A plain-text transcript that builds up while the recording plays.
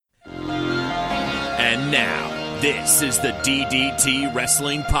And now, this is the DDT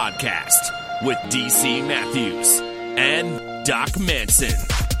Wrestling Podcast with DC Matthews and Doc Manson.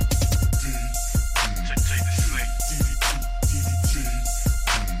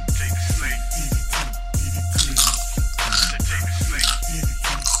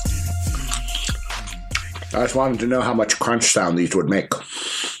 I just wanted to know how much crunch sound these would make.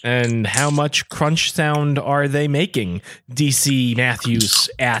 And how much crunch sound are they making? DC Matthews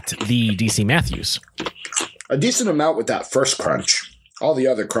at the DC Matthews. A decent amount with that first crunch. All the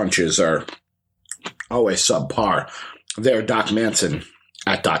other crunches are always subpar. They're Doc Manson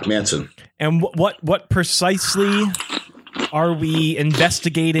at Doc Manson. And what precisely are we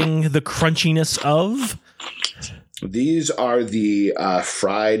investigating the crunchiness of? These are the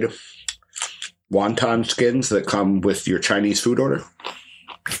fried wonton skins that come with your Chinese food order.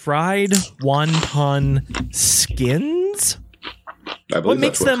 Fried wonton skins? What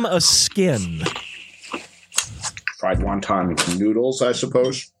makes them a skin? Fried wonton noodles, I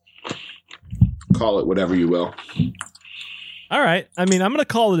suppose. Call it whatever you will. All right. I mean, I'm going to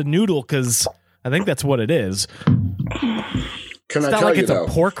call it a noodle because I think that's what it is. It's not like it's a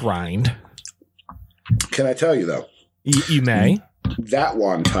pork rind. Can I tell you, though? You may. That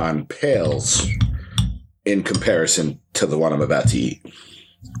wonton pales in comparison to the one I'm about to eat.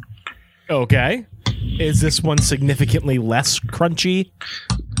 Okay. Is this one significantly less crunchy?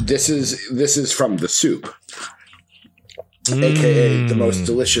 This is from the soup. AKA the most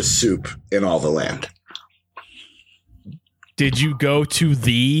delicious soup in all the land. Did you go to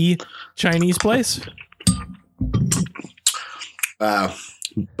the Chinese place? By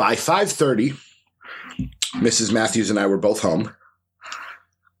 5:30, Mrs. Matthews and I were both home.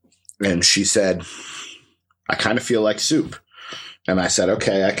 And she said, I kind of feel like soup. And I said,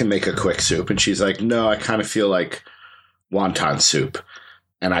 okay, I can make a quick soup. And she's like, no, I kind of feel like wonton soup.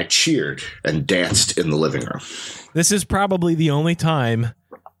 And I cheered and danced in the living room. This is probably the only time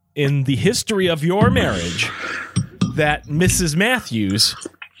in the history of your marriage that Mrs. Matthews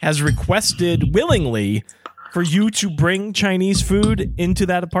has requested willingly for you to bring Chinese food into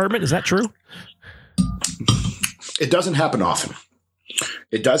that apartment. Is that true? It doesn't happen often.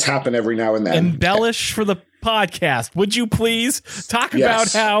 It does happen every now and then. Embellish for the podcast. Would you please talk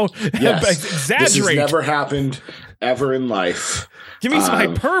about how exaggerate? This has never happened ever in life. Give me some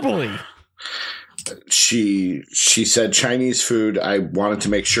hyperbole. She said Chinese food. I wanted to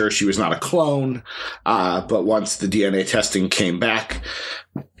make sure she was not a clone. But once the DNA testing came back,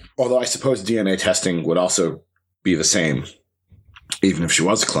 although I suppose DNA testing would also be the same, even if she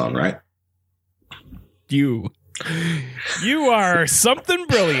was a clone, right? You are something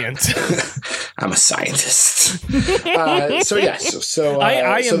brilliant. I'm a scientist. I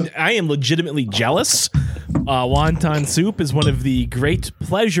am legitimately jealous. Wonton soup is one of the great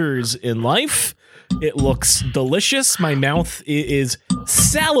pleasures in life. It looks delicious. My mouth is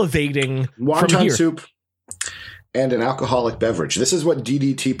salivating. Wonton from here. soup and an alcoholic beverage. This is what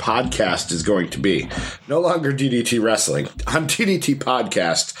DDT Podcast is going to be. No longer DDT Wrestling. On DDT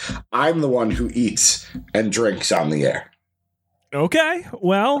Podcast, I'm the one who eats and drinks on the air. Okay.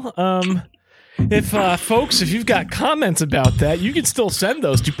 Well, if you've got comments about that, you can still send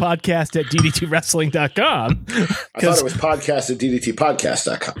those to podcast@ddtwrestling.com. I thought it was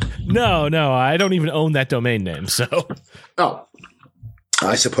podcast@ddtpodcast.com. No, I don't even own that domain name, so. Oh,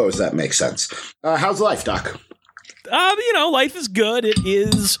 I suppose that makes sense. How's life, Doc? Life is good. It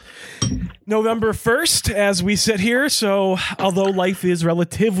is November 1st as we sit here. So although life is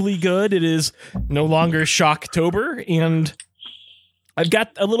relatively good, it is no longer Shocktober. And I've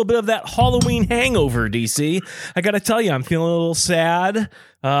got a little bit of that Halloween hangover, DC. I got to tell you, I'm feeling a little sad.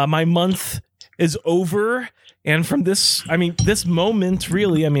 My month is over. And from this moment,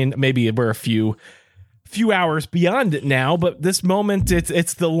 really, maybe we're a few hours beyond it now, but this moment,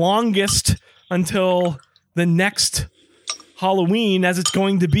 it's the longest until the next Halloween as it's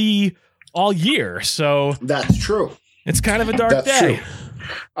going to be all year. So that's true. It's kind of a dark day.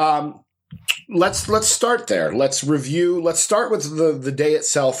 True. Let's start there. Let's review. Let's start with the day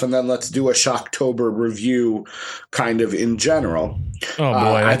itself, and then let's do a Shocktober review kind of in general. Oh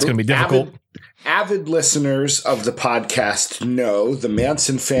boy, that's going to be difficult. Avid listeners of the podcast know the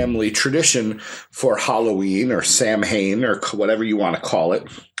Manson family tradition for Halloween or Samhain or whatever you want to call it.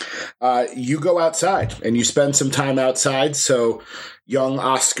 You go outside and you spend some time outside so young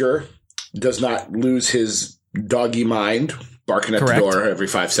Oscar does not lose his doggy mind barking at the door every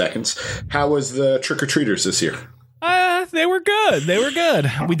 5 seconds. How was the trick-or-treaters this year? They were good.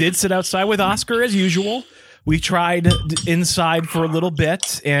 We did sit outside with Oscar as usual. we tried inside for a little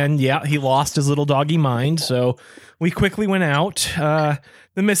bit, and yeah, he lost his little doggy mind. So we quickly went out. The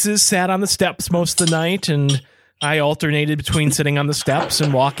missus sat on the steps most of the night, and I alternated between sitting on the steps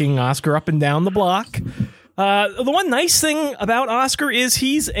and walking Oscar up and down the block. The one nice thing about Oscar is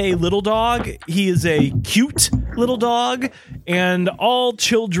he's a little dog. He is a cute little dog, and all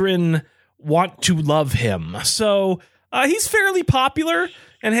children want to love him. So he's fairly popular,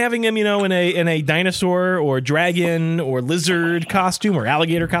 and having him, in a dinosaur or dragon or lizard costume or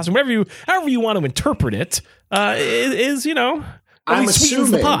alligator costume, however you want to interpret it, is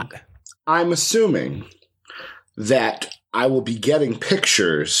I'm assuming that I will be getting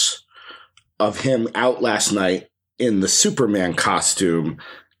pictures of him out last night in the Superman costume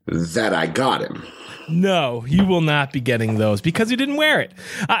that I got him. No, you will not be getting those because you didn't wear it.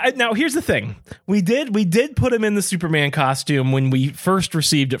 Now, here's the thing. We did put him in the Superman costume when we first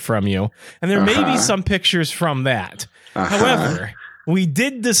received it from you, and there may be some pictures from that. However, we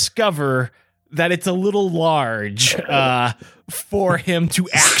did discover that it's a little large for him to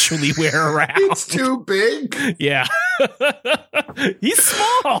actually wear around. It's too big? Yeah. He's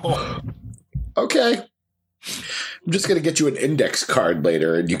small. Okay. I'm just going to get you an index card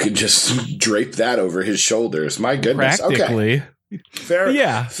later, and you can just drape that over his shoulders. My goodness. Practically. Okay.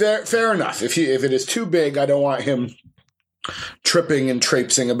 Fair enough. If it is too big, I don't want him tripping and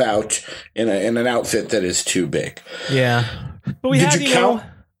traipsing about in an outfit that is too big. Yeah. But Did you count?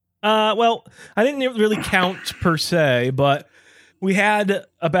 Well, I didn't really count per se, but we had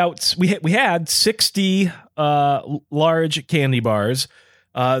we had 60 large candy bars.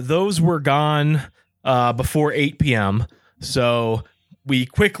 Those were gone before 8 p.m. So we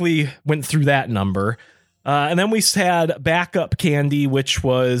quickly went through that number. And then we had backup candy, which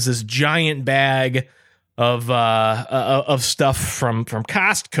was this giant bag of stuff from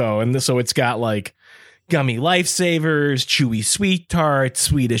Costco. And so it's got like Gummy Lifesavers, Chewy Sweet Tarts,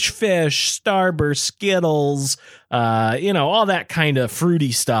 Swedish Fish, Starburst, Skittles, all that kind of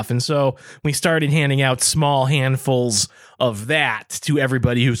fruity stuff. And so we started handing out small handfuls of that to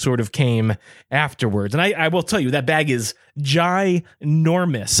everybody who sort of came afterwards. And I will tell you, that bag is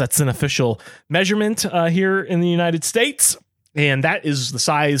ginormous. That's an official measurement here in the United States. And that is the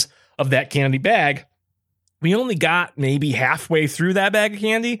size of that candy bag. We only got maybe halfway through that bag of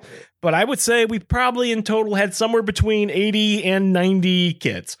candy, but I would say we probably in total had somewhere between 80 and 90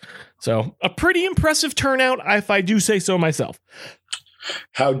 kids. So a pretty impressive turnout, if I do say so myself.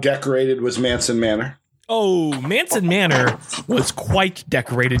 How decorated was Manson Manor? Oh, Manson Manor was quite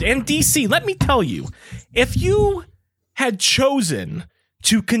decorated. And DC, let me tell you, if you had chosen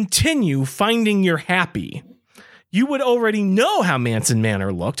to continue finding your happy, you would already know how Manson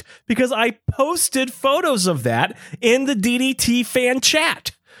Manor looked because I posted photos of that in the DDT fan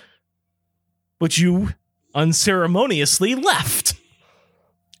chat, which you unceremoniously left.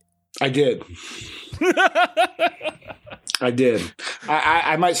 I did. I did.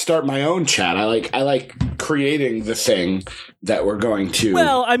 I might start my own chat. I like creating the thing that we're going to.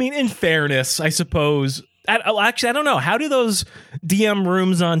 Well, I mean, in fairness, I suppose. Actually, I don't know. How do those DM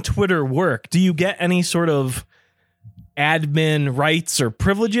rooms on Twitter work? Do you get any sort of admin rights or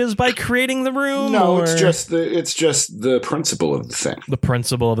privileges by creating the room? No, it's just the principle of the thing. The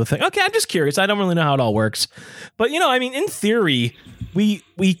principle of the thing. Okay, I'm just curious. I don't really know how it all works. But, in theory,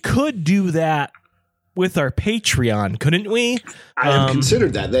 we could do that with our Patreon, couldn't we? I have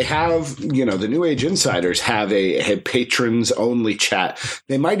considered that. They have, the New Age Insiders have a patrons only chat.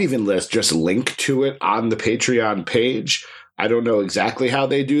 They might even just link to it on the Patreon page. I don't know exactly how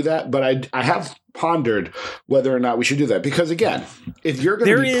they do that, but I have pondered whether or not we should do that, because again, if you're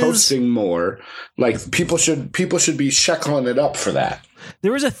going to be posting more, like people should be shekling it up for that.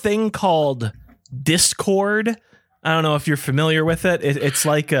 There is a thing called Discord. I don't know if you're familiar with it. It's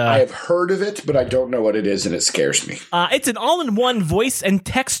like I have heard of it, but I don't know what it is, and it scares me. It's an all-in-one voice and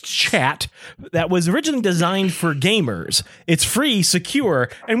text chat that was originally designed for gamers. It's free, secure,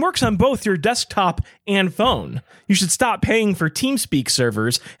 and works on both your desktop and phone. You should stop paying for TeamSpeak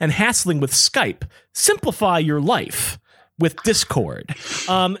servers and hassling with Skype. Simplify your life with Discord.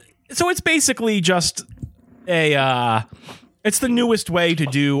 So it's basically just it's the newest way to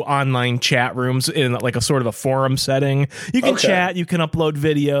do online chat rooms in like a sort of a forum setting. You can chat, you can upload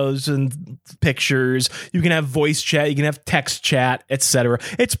videos and pictures, you can have voice chat, you can have text chat, etc.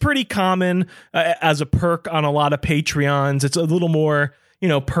 It's pretty common as a perk on a lot of Patreons. It's a little more,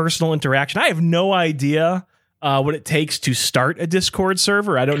 personal interaction. I have no idea what it takes to start a Discord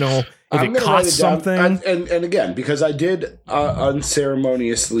server. I don't know if it gonna costs write it down. something. And again, because I did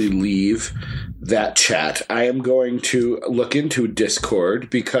unceremoniously leave that chat, I am going to look into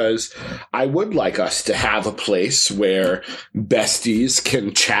Discord because I would like us to have a place where besties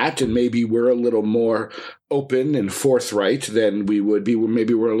can chat, and maybe we're a little more open and forthright than we would be.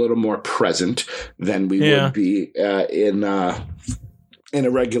 Maybe we're a little more present than we would be in a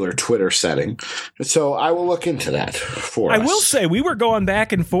regular Twitter setting. So I will look into that for us. I will say, we were going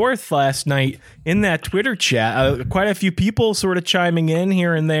back and forth last night in that Twitter chat. Quite a few people sort of chiming in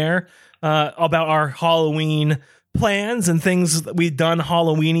here and there about our Halloween plans and things that we've done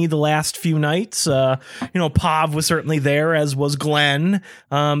Halloweeny the last few nights. Pav was certainly there, as was Glenn.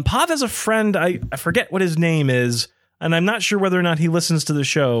 Pav has a friend, I forget what his name is, and I'm not sure whether or not he listens to the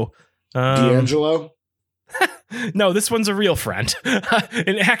show. D'Angelo? No, this one's a real friend,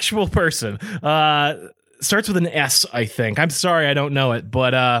 an actual person. Starts with an S, I think. I'm sorry, I don't know it,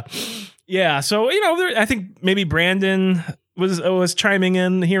 but yeah. So I think maybe Brandon was chiming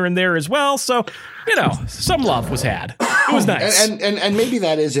in here and there as well. So some love was had. It was nice, and maybe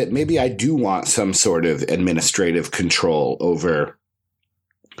that is it. Maybe I do want some sort of administrative control over.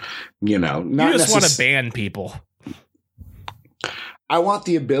 Not you just want to ban people. I want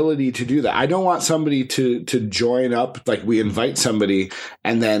the ability to do that. I don't want somebody to join up, like we invite somebody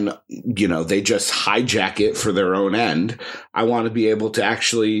and then, they just hijack it for their own end. I want to be able to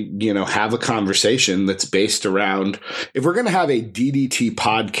actually, have a conversation that's based around, if we're going to have a DDT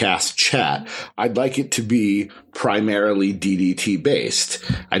podcast chat, I'd like it to be primarily DDT based.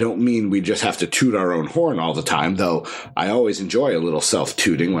 I don't mean we just have to toot our own horn all the time, though I always enjoy a little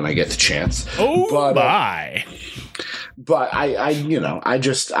self-tooting when I get the chance. Oh, but, bye. But I don't know. I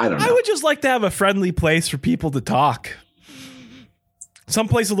would just like to have a friendly place for people to talk.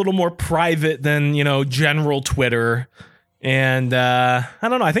 Someplace a little more private than, general Twitter. And I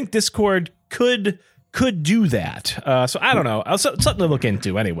don't know. I think Discord could do that. So I don't know. Something to look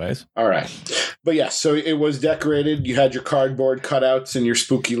into anyways. All right. But yeah, so it was decorated. You had your cardboard cutouts and your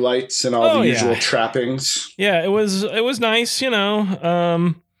spooky lights and all the usual trappings. Yeah, it was nice,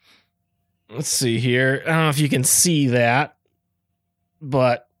 Let's see here. I don't know if you can see that,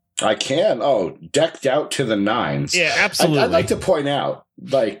 but I can. Oh, decked out to the nines. Yeah, absolutely. I'd like to point out,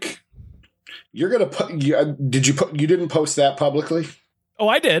 you're gonna put. You didn't post that publicly? Oh,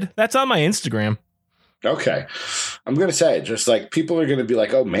 I did. That's on my Instagram. Okay, I'm gonna say, just people are gonna be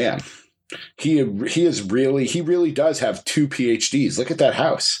like, oh man, he really does have 2 PhDs. Look at that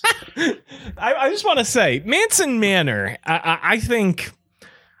house. I just want to say, Manson Manor. I think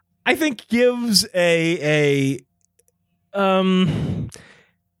gives I want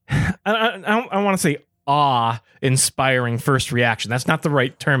to say awe-inspiring first reaction. That's not the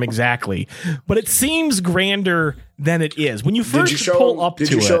right term exactly, but it seems grander than it is. When you first pull up to it.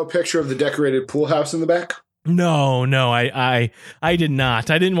 Did you show a picture of the decorated pool house in the back? No, I did not.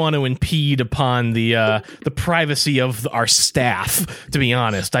 I didn't want to impede upon the privacy of our staff, to be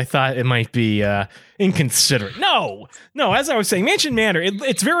honest. I thought it might be inconsiderate. No, as I was saying, Mansion Manor,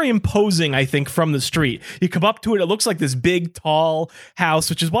 it's very imposing, I think, from the street. You come up to it, it looks like this big, tall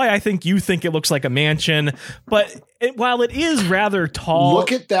house, which is why I think you think it looks like a mansion. But while it is rather tall...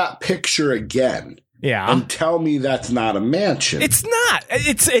 Look at that picture again. Yeah. And tell me that's not a mansion. It's not.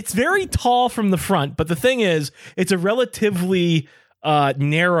 It's very tall from the front, but the thing is, it's a relatively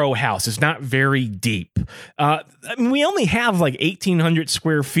narrow house. It's not very deep. We only have 1,800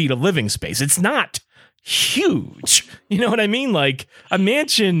 square feet of living space. It's not huge. You know what I mean? A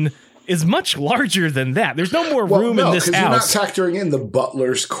mansion is much larger than that. There's no more room in this house. You're not factoring in the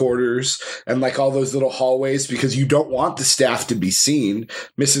butler's quarters and all those little hallways because you don't want the staff to be seen.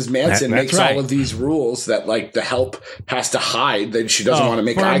 Mrs. Manson makes all of these rules that the help has to hide, that she doesn't want to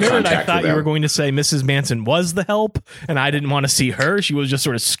make eye contact with them. I thought you were going to say Mrs. Manson was the help and I didn't want to see her. She was just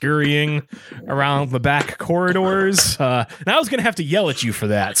sort of scurrying around the back corridors. And I was going to have to yell at you for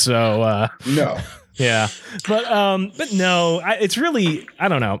that. So no. Yeah, but no, it's really, I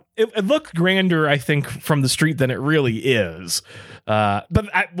don't know. It looked grander, I think, from the street than it really is. But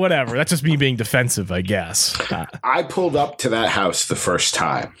whatever. That's just me being defensive, I guess. I pulled up to that house the first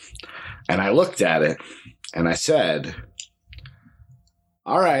time, and I looked at it, and I said,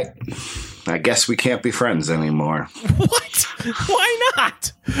 all right, I guess we can't be friends anymore. What? Why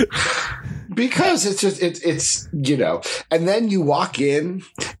not? Because it's just, it's, you know, and then you walk in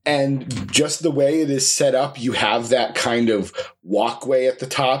and just the way it is set up, you have that kind of walkway at the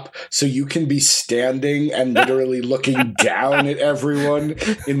top. So you can be standing and literally looking down at everyone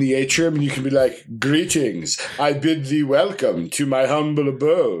in the atrium. And you can be like, greetings. I bid thee welcome to my humble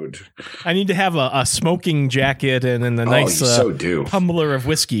abode. I need to have a smoking jacket and then the nice tumbler of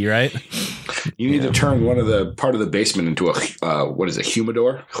whiskey, right? You need to turn part of the basement into a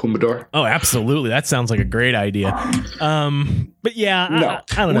humidor? Humidor? Oh, absolutely. That sounds like a great idea. But yeah, no.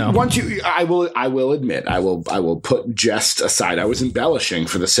 I don't know. I will admit, I will put jest aside. I was embellishing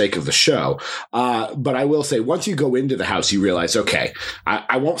for the sake of the show. But I will say, once you go into the house, you realize, okay,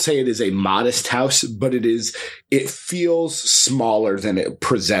 I won't say it is a modest house, but it feels smaller than it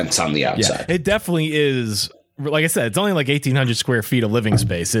presents on the outside. Yeah, it definitely is. Like I said, it's only like 1,800 square feet of living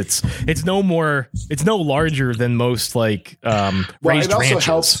space. It's no larger than most like raised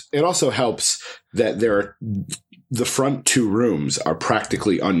ranches. It also helps that the front two rooms are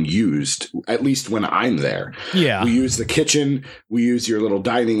practically unused, at least when I'm there. Yeah. We use the kitchen. We use your little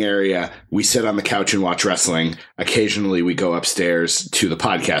dining area. We sit on the couch and watch wrestling. Occasionally we go upstairs to the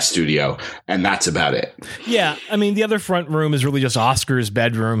podcast studio, and that's about it. Yeah. I mean, the other front room is really just Oscar's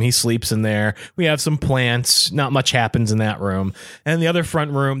bedroom. He sleeps in there. We have some plants. Not much happens in that room. And the other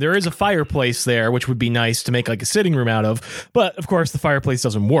front room, there is a fireplace there, which would be nice to make like a sitting room out of. But of course, the fireplace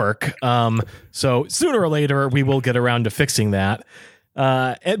doesn't work. So sooner or later, we will get around to fixing that.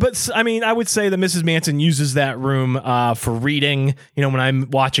 But I mean, I would say that Mrs. Manson uses that room for reading. You know, when I'm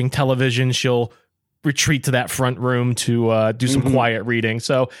watching television, she'll retreat to that front room to do some quiet reading.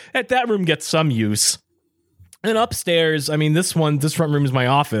 So that room gets some use. And upstairs, I mean, this front room is my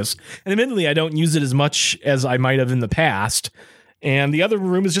office. And admittedly, I don't use it as much as I might have in the past. And the other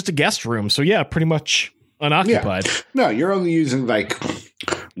room is just a guest room. So yeah, pretty much unoccupied. Yeah. No, you're only using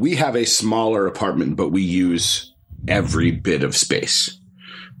we have a smaller apartment, but we use every bit of space.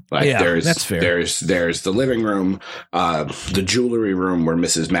 That's fair. There's the living room, the jewelry room where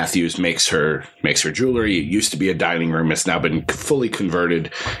Mrs. Matthews makes her jewelry. It used to be a dining room. It's now been fully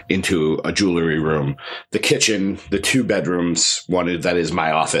converted into a jewelry room. The kitchen, the 2 bedrooms, that is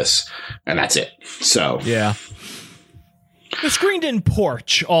my office, and that's it. So yeah. The screened-in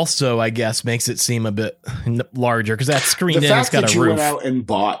porch also, I guess, makes it seem a bit larger because that screened-in has got a roof. The fact that you went out and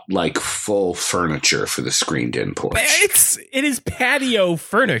bought like full furniture for the screened-in porch. It is patio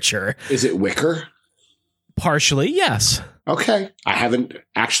furniture. Is it wicker? Partially, yes. Okay. I haven't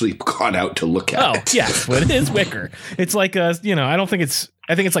actually gone out to look at it. Oh, yes, but it is wicker. It's like I think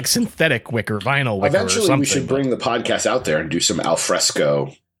it's like synthetic wicker, vinyl wicker. Eventually, or something. We should bring the podcast out there and do some al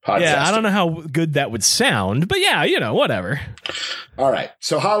fresco podcasting. Yeah, I don't know how good that would sound, but yeah, whatever. All right.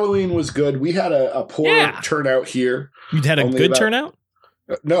 So Halloween was good. We had a poor turnout here. You had a good turnout?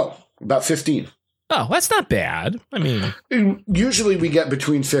 No, about 15. Oh, that's not bad. I mean, usually we get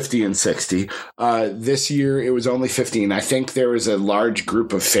between 50 and 60. This year it was only 15. I think there was a large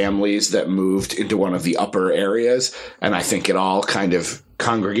group of families that moved into one of the upper areas, and I think it all kind of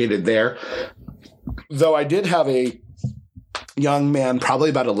congregated there. Though I did have a young man, probably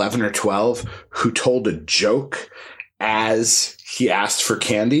about 11 or 12, who told a joke as he asked for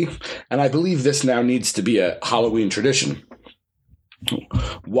candy. And I believe this now needs to be a Halloween tradition.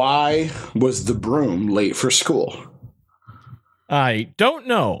 Why was the broom late for school? I don't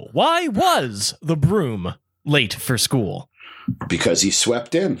know. Why was the broom late for school? Because he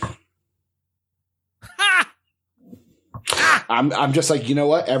swept in. Ha! I'm just like, you know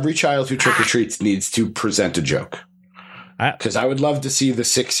what? Every child who trick-or-treats needs to present a joke. Because I would love to see the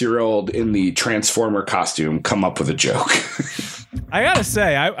 6-year-old in the Transformer costume come up with a joke. I gotta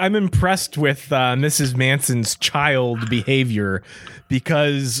say, I'm impressed with Mrs. Manson's child behavior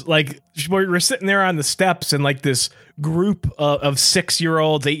because, like, we're sitting there on the steps and, like, this group of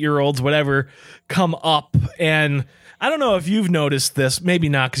 6-year-olds, 8-year-olds, whatever, come up. And I don't know if you've noticed this, maybe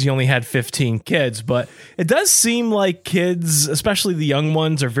not because you only had 15 kids, but it does seem like kids, especially the young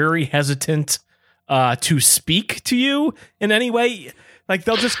ones, are very hesitant to speak to you in any way. Like,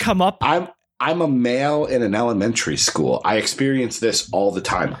 they'll just come up. I'm a male in an elementary school. I experience this all the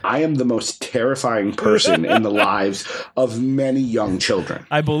time. I am the most terrifying person in the lives of many young children.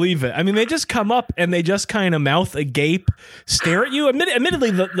 I believe it. I mean, they just come up and they just kind of mouth agape, stare at you.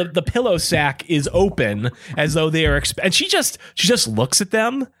 Admittedly, the pillow sack is open as though they are and she just looks at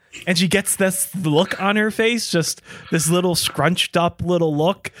them and she gets this look on her face, just this little scrunched up little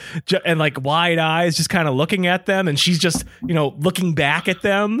look, and like wide eyes, just kind of looking at them, and she's just, you know, looking back at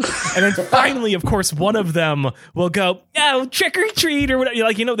them, and then finally, of course, one of them will go, "Oh, trick or treat," or whatever,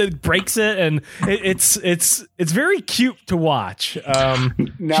 like, you know, that breaks it, and it's very cute to watch.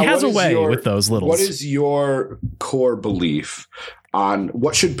 Now, she has a way with those littles. What is your core belief on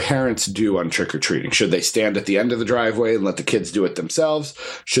what should parents do on trick-or-treating? Should they stand at the end of the driveway and let the kids do it themselves?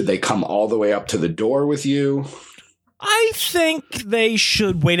 Should they come all the way up to the door with you? I think they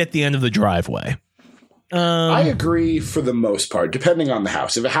should wait at the end of the driveway. I agree for the most part, depending on the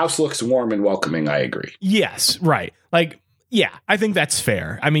house. If a house looks warm and welcoming, I agree. Yes, right. Like, yeah, I think that's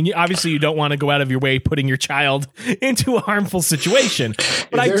fair. I mean, obviously, you don't want to go out of your way putting your child into a harmful situation.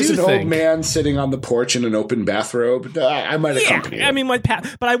 But if there's I do an think old man sitting on the porch in an open bathrobe, I might accompany him. I mean, but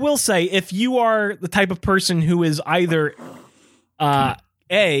I will say, if you are the type of person who is either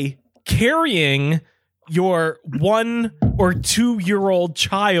carrying your 1 or 2 year old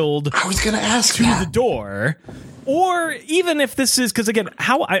child, I was going to ask to the door. Or even if this is, because again,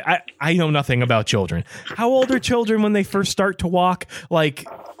 how I know nothing about children. How old are children when they first start to walk? Like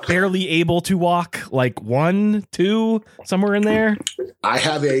barely able to walk? Like 1, 2, somewhere in there? I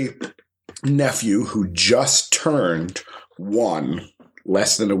have a nephew who just turned 1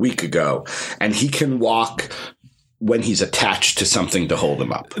 less than a week ago, and he can walk when he's attached to something to hold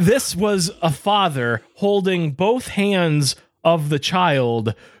him up. This was a father holding both hands of the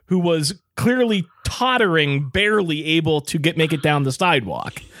child who was clearly tottering, barely able to make it down the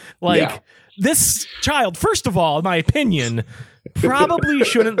sidewalk. Like, this child, first of all, in my opinion, probably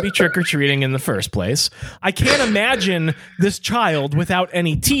shouldn't be trick-or-treating in the first place. I can't imagine this child without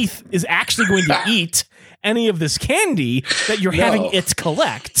any teeth is actually going to eat any of this candy that you're having it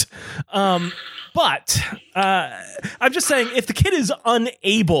collect. But I'm just saying, if the kid is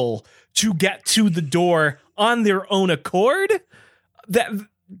unable to get to the door on their own accord, that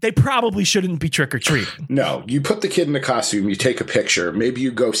they probably shouldn't be trick-or-treating. No, you put the kid in a costume, you take a picture, maybe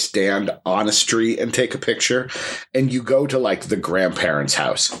you go stand on a street and take a picture, and you go to like the grandparents'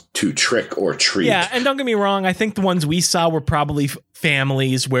 house to trick or treat. Yeah, and don't get me wrong, I think the ones we saw were probably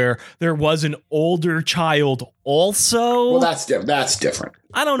families where there was an older child also. Well, that's different.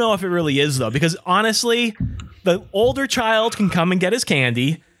 I don't know if it really is, though, because honestly, the older child can come and get his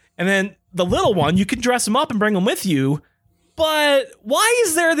candy, and then the little one, you can dress him up and bring him with you. But why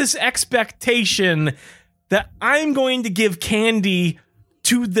is there this expectation that I'm going to give candy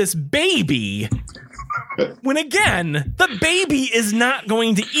to this baby when, again, the baby is not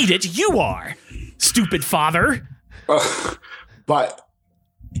going to eat it? You are, stupid father. But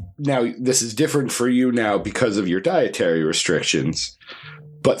now this is different for you now because of your dietary restrictions.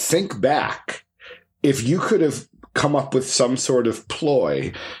 But think back. If you could have come up with some sort of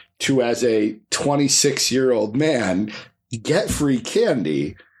ploy to, as a 26-year-old man, get free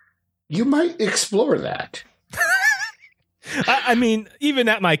candy, you might explore that. I mean, even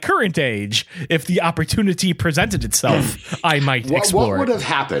at my current age, if the opportunity presented itself, I might explore. What would have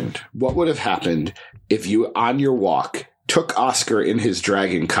happened? What would have happened if you, on your walk, took Oscar in his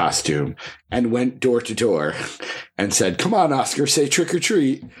dragon costume and went door to door and said, "Come on, Oscar, say trick or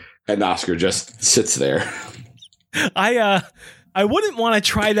treat," and Oscar just sits there? I wouldn't want to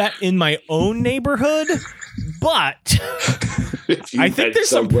try that in my own neighborhood, but I think there's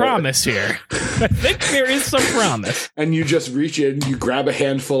some promise here. I think there is some promise. And you just reach in, you grab a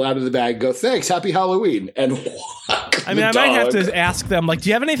handful out of the bag, go, "Thanks, happy Halloween," and walk. I mean, I might have to ask them, like, do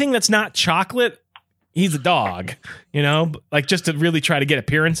you have anything that's not chocolate? He's a dog, you know, like just to really try to get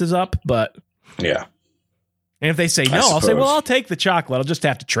appearances up. But yeah. And if they say no, I'll say, well, I'll take the chocolate. I'll just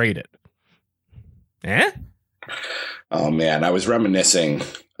have to trade it. Oh, man. I was reminiscing,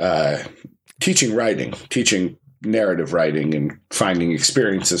 teaching narrative writing and finding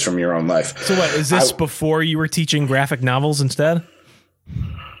experiences from your own life. So what, is this before you were teaching graphic novels instead?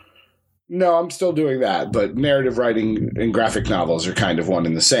 No, I'm still doing that, but narrative writing and graphic novels are kind of one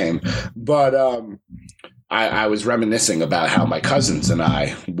and the same. But I was reminiscing about how my cousins and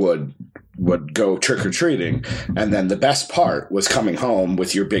I would go trick-or-treating, and then the best part was coming home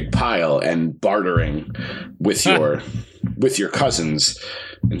with your big pile and bartering with your cousins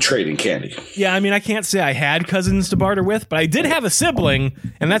and trading candy. Yeah, I mean, I can't say I had cousins to barter with, but I did have a sibling,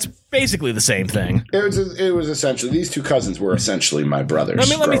 and that's basically the same thing. It was essentially, these two cousins were essentially my brothers.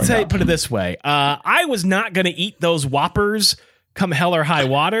 Let me put it this way. I was not going to eat those Whoppers come hell or high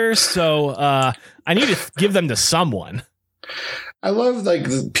water, so I need to give them to someone. I love,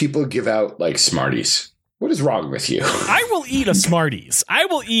 like, people give out, like, Smarties. What is wrong with you? I will eat a Smarties. I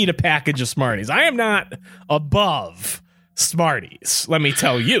will eat a package of Smarties. I am not above Smarties, let me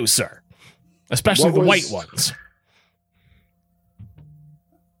tell you, sir. Especially the white ones.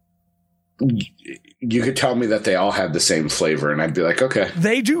 You could tell me that they all have the same flavor, and I'd be like, okay.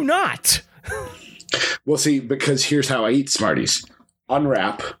 They do not. Well, see, because here's how I eat Smarties.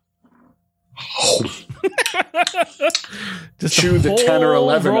 Unwrap. Just chew the 10 or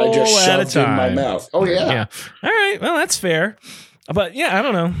 11 I just shoved in my mouth. Oh, yeah. All right. Well, that's fair. But, yeah, I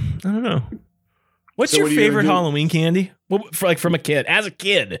don't know. What's your favorite Halloween candy? From a kid, as a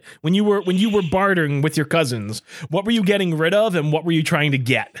kid, when you were bartering with your cousins, what were you getting rid of and what were you trying to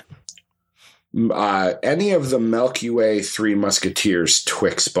get? Any of the Milky Way Three Musketeers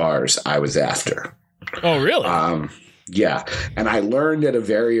Twix bars I was after. Oh, really? Yeah. And I learned at a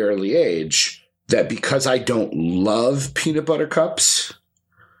very early age that because I don't love peanut butter cups,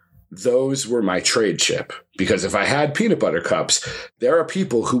 those were my trade chip. Because if I had peanut butter cups, there are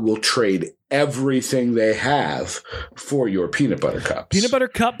people who will trade everything they have for your peanut butter cups. Peanut butter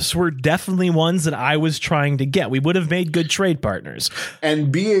cups were definitely ones that I was trying to get. We would have made good trade partners.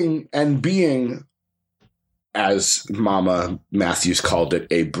 And being, as Mama Matthews called it,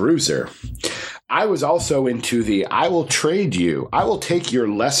 a bruiser, I was also into I will take your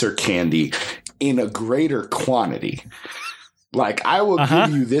lesser candy in a greater quantity. Like, I will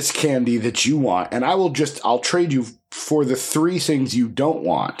give you this candy that you want, and I'll trade you for the 3 things you don't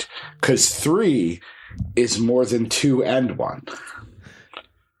want, because 3 is more than 2 and 1.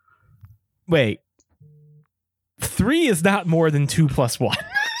 Wait. 3 is not more than 2 plus 1.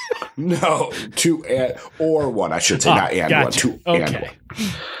 No, 2 or 1, I should say, not and gotcha. 1, 2 and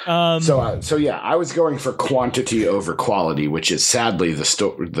 1. So yeah, I was going for quantity over quality, which is sadly the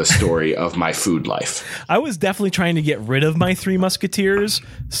story of my food life. I was definitely trying to get rid of my Three Musketeers,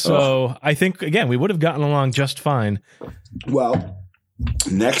 so I think, again, we would have gotten along just fine. Well,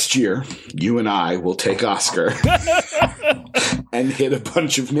 next year, you and I will take Oscar and hit a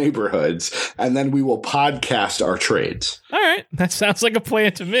bunch of neighborhoods, and then we will podcast our trades. All right. That sounds like a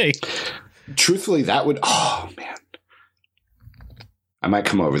plan to me. Truthfully, that would... Oh, man. I might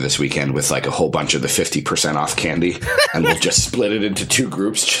come over this weekend with like a whole bunch of the 50% off candy, and we'll just split it into 2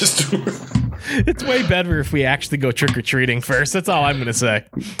 groups. It's way better if we actually go trick-or-treating first. That's all I'm going to say.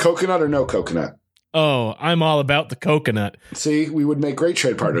 Coconut or no coconut? Oh, I'm all about the coconut. See, we would make great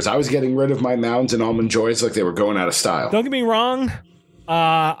trade partners. I was getting rid of my Mounds and Almond Joys like they were going out of style. Don't get me wrong.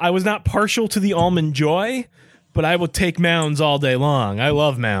 I was not partial to the Almond Joy, but I would take Mounds all day long. I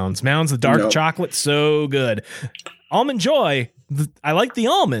love Mounds. Mounds, the dark chocolate, so good. Almond Joy, I like the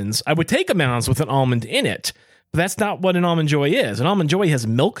almonds. I would take a Mounds with an almond in it, but that's not what an Almond Joy is. An Almond Joy has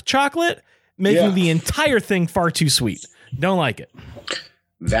milk chocolate, making the entire thing far too sweet. Don't like it.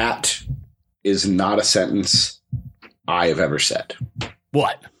 That is not a sentence I have ever said.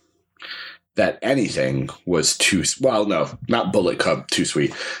 What? That anything was too... Well, no, not Bullet Cub too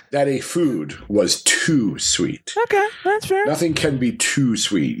sweet. That a food was too sweet. Okay, that's fair. Nothing can be too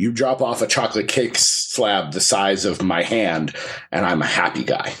sweet. You drop off a chocolate cake slab the size of my hand, and I'm a happy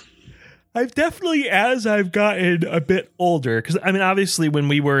guy. I've definitely, as I've gotten a bit older, because, I mean, obviously when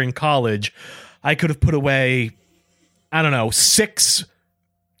we were in college, I could have put away, I don't know, six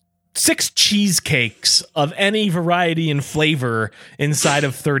cheesecakes of any variety and flavor inside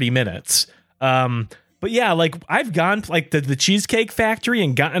of 30 minutes. But yeah, like I've gone like the Cheesecake Factory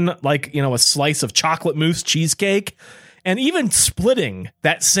and gotten like, you know, a slice of chocolate mousse cheesecake, and even splitting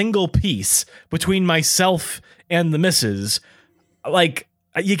that single piece between myself and the missus. Like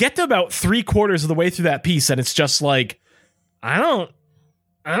you get to about 3/4 of the way through that piece and it's just like, I don't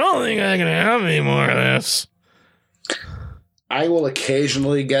think I can have any more of this. I will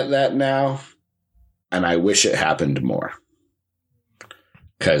occasionally get that now, and I wish it happened more.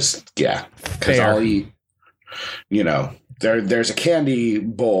 Because I'll eat, you know, there's a candy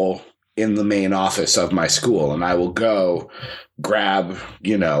bowl in the main office of my school, and I will go grab,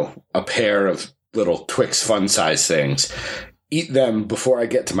 you know, a pair of little Twix fun size things, eat them before I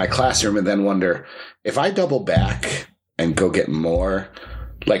get to my classroom, and then wonder, if I double back and go get more...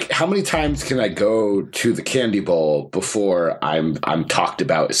 Like, how many times can I go to the candy bowl before I'm talked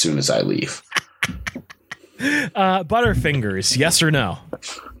about as soon as I leave? Butterfingers, yes or no?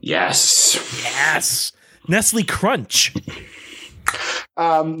 Yes. Nestle Crunch.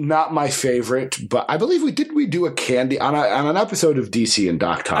 Not my favorite, but I believe we do a candy on an episode of DC and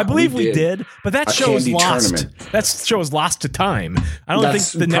Doc Talk. I believe we did, but that show is lost. Tournament. That show is lost to time. I don't think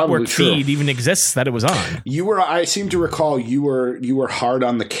the network feed even exists that it was on. I seem to recall you were hard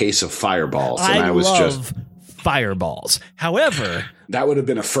on the case of Fireballs, and I was just fireballs. However, that would have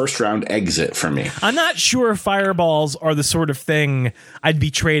been a first round exit for me. I'm not sure fireballs are the sort of thing I'd be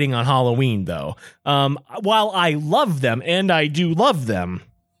trading on Halloween, though. While I love them, and I do love them,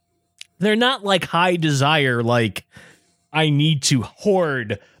 they're not like high desire, like I need to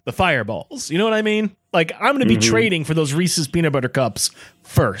hoard the fireballs. You know what I mean? Like, I'm going to be trading for those Reese's peanut butter cups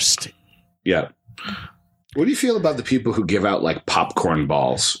first. Yeah. What do you feel about the people who give out like popcorn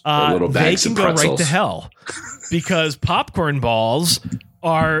balls or little bags of pretzels? They can go right to hell because popcorn balls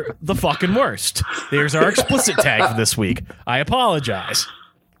are the fucking worst. There's our explicit tag for this week. I apologize.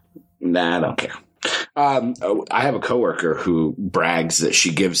 Nah, I don't care. I have a coworker who brags that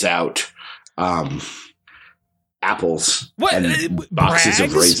she gives out apples and boxes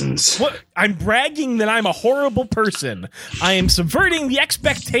of raisins. What? I'm bragging that I'm a horrible person. I am subverting the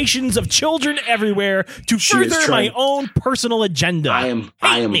expectations of children everywhere to further my own personal agenda. I am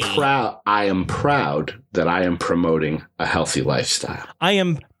proud. I am proud that I am promoting a healthy lifestyle.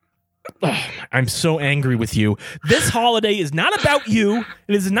 I'm so angry with you. This holiday is not about you.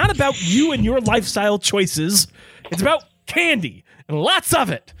 It is not about you and your lifestyle choices. It's about candy and lots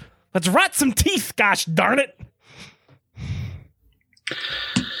of it. Let's rot some teeth, gosh darn it.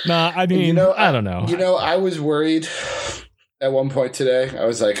 Nah, I mean, I don't know. I was worried at one point today. I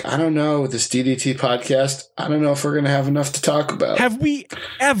was like, I don't know, with this DDT podcast, I don't know if we're going to have enough to talk about. Have we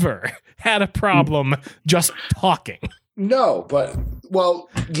ever had a problem just talking? No, but, well,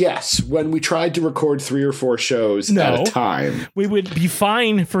 yes. When we tried to record 3 or 4 shows at a time, we would be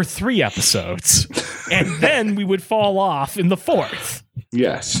fine for 3 episodes, and then we would fall off in the 4th.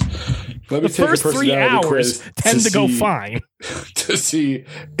 Yes. The first 3 hours tend to go fine. To see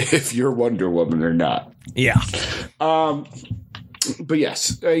if you're Wonder Woman or not. Yeah. But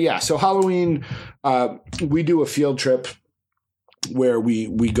yes. So Halloween, we do a field trip where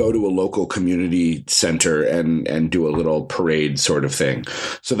we go to a local community center and do a little parade sort of thing.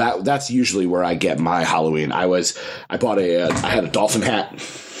 So that's usually where I get my Halloween. I had a dolphin hat,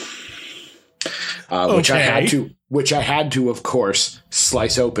 which I had to, of course,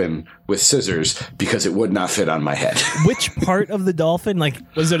 slice open with scissors because it would not fit on my head. Which part of the dolphin? Like,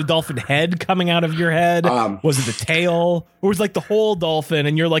 was it a dolphin head coming out of your head? Was it the tail? Or was it like the whole dolphin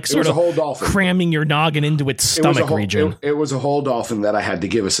and you're like sort of cramming your noggin into its stomach region? It was a whole dolphin that I had to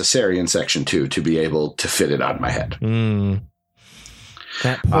give a cesarean section to be able to fit it on my head.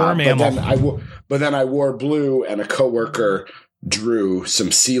 That poor mammal. But then I wore blue, and a coworker drew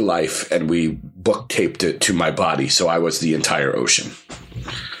some sea life, and we book taped it to my body, so I was the entire ocean.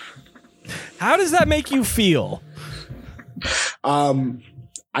 How does that make you feel? I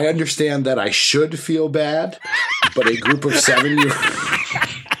understand that I should feel bad, but a group of 7-year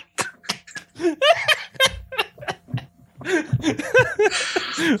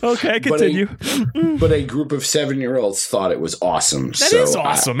Okay, continue. But a group of 7-year-olds thought it was awesome. That is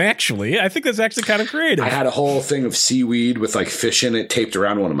awesome, actually. I think that's actually kind of creative. I had a whole thing of seaweed with like fish in it taped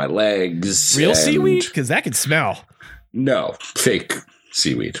around one of my legs. Real seaweed? Because that could smell. No, fake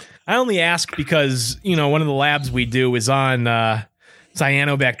seaweed. I only ask because, one of the labs we do is on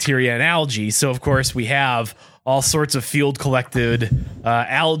cyanobacteria and algae. So, of course, we have all sorts of field collected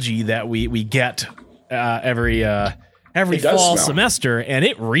algae that we get every fall semester, and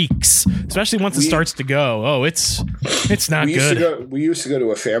it reeks, especially once it starts to go. Oh, it's not good. We used to go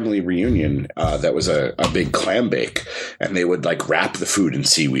to a family reunion that was a big clam bake, and they would like wrap the food in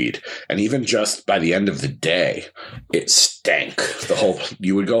seaweed, and even just by the end of the day, it stank.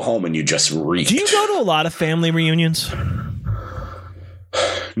 You would go home and you just reeked. Do you go to a lot of family reunions?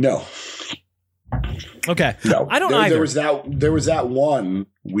 No. Okay. No, I don't either. There was that one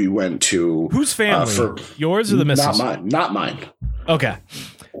we went to. Whose family? Yours or the missus? Not mine. Okay.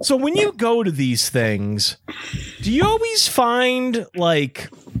 So when you go to these things, do you always find like?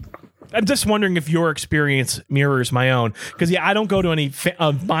 I'm just wondering if your experience mirrors my own, because I don't go to any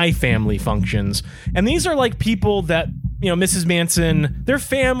of my family functions, and these are like people that Mrs. Manson, they're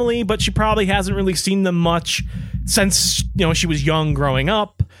family, but she probably hasn't really seen them much since she was young growing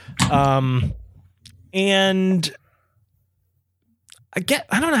up. And I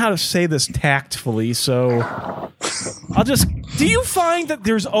don't know how to say this tactfully, so do you find that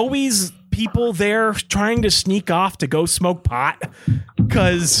there's always people there trying to sneak off to go smoke pot?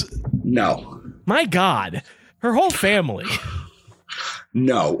 Because no, my God, her whole family.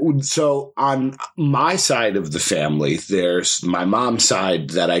 No. So on my side of the family, there's my mom's side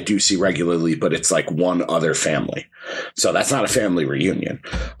that I do see regularly, but it's like one other family. So that's not a family reunion.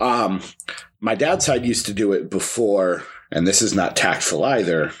 My dad's side used to do it before, and this is not tactful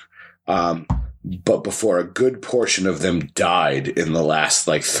either, but before a good portion of them died in the last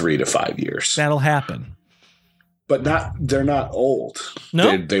like 3 to 5 years. That'll happen. but they're not old.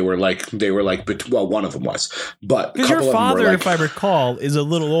 No, they were like, well, one of them was, but because your father, if I recall, is a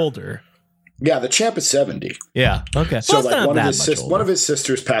little older. Yeah, the champ is 70. Yeah. Okay. So like one of his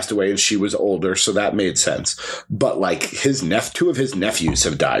sisters passed away and she was older, so that made sense. But like two of his nephews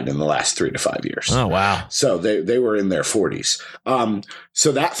have died in the last 3 to 5 years. Oh wow. So they were in their 40s.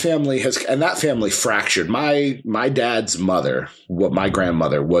 So that family fractured. My dad's mother, my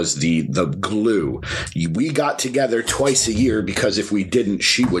grandmother, was the glue. We got together twice a year because if we didn't,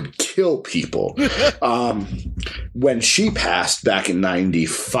 she would kill people. When she passed back in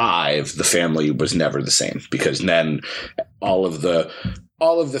 95, the family was never the same, because then all of the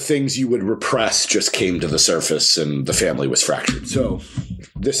things you would repress just came to the surface and the family was fractured. So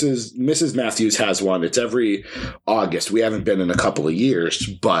this is Mrs. Matthews has one. It's every August. We haven't been in a couple of years,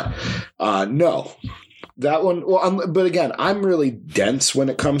 but no. That one, well, but again, I'm really dense when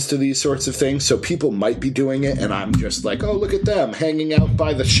it comes to these sorts of things, so people might be doing it, and I'm just like, oh, look at them hanging out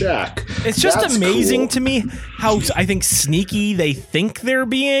by the shack. It's just amazing to me how I think sneaky they think they're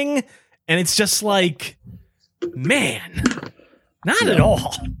being, and it's just like, man, not at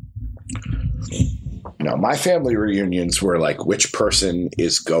all. No, my family reunions were like, which person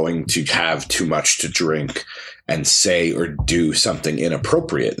is going to have too much to drink and say or do something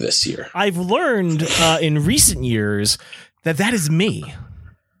inappropriate this year? I've learned in recent years that is me.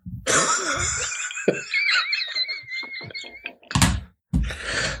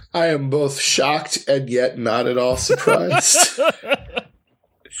 I am both shocked and yet not at all surprised.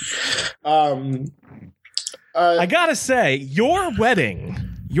 I gotta say, your wedding,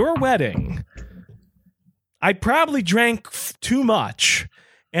 I probably drank too much,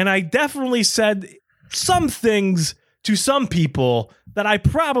 and I definitely said some things to some people that I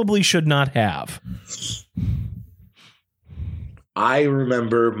probably should not have. I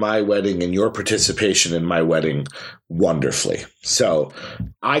remember my wedding and your participation in my wedding wonderfully. So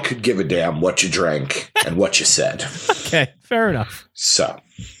I could give a damn what you drank and what you said. Okay, fair enough. So,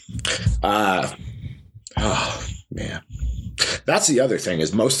 oh, man. That's the other thing,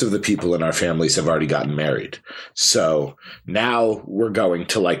 is most of the people in our families have already gotten married. So now we're going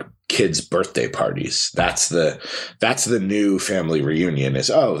to like kids' birthday parties. That's the new family reunion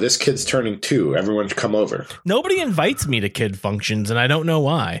is, oh, this kid's turning 2. Everyone come over. Nobody invites me to kid functions, and I don't know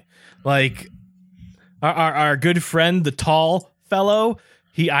why. Like our good friend, the tall fellow,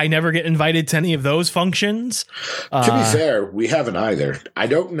 I never get invited to any of those functions. To be fair, we haven't either. I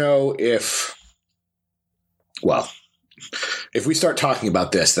don't know if we start talking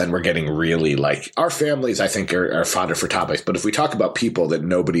about this, then we're getting really like, our families, I think, are fodder for topics. But if we talk about people that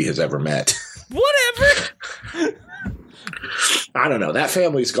nobody has ever met, whatever. I don't know. That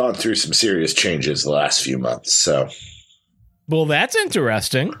family's gone through some serious changes the last few months. So, well, that's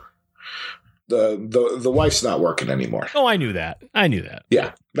interesting. The wife's not working anymore. Oh, I knew that.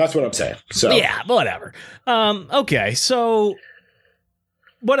 Yeah, that's what I'm saying. So yeah, whatever. Okay, so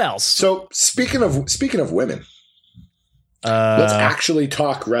what else? So speaking of women. Let's actually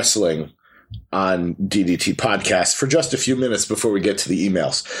talk wrestling on DDT Podcast for just a few minutes before we get to the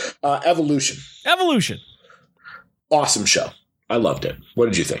emails. Evolution. Awesome show. I loved it. What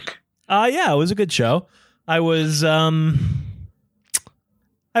did you think? Yeah, it was a good show. I was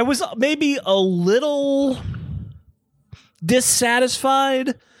maybe a little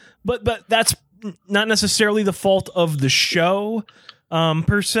dissatisfied, but that's not necessarily the fault of the show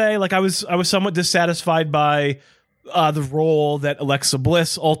per se. Like I was somewhat dissatisfied by the role that Alexa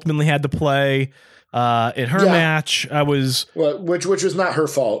Bliss ultimately had to play in her match. Which was not her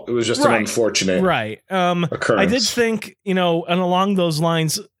fault. It was just an unfortunate occurrence. I did think, and along those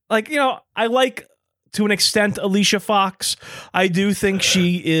lines, like, I like to an extent Alicia Fox. I do think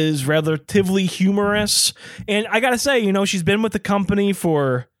she is relatively humorous, and I gotta say, she's been with the company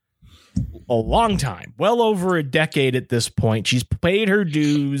for a long time, well over a decade at this point. She's paid her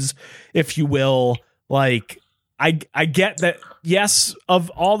dues, if you will. Like, I get that, yes, of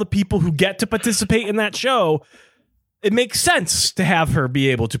all the people who get to participate in that show, it makes sense to have her be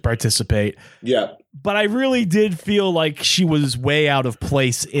able to participate. Yeah. But I really did feel like she was way out of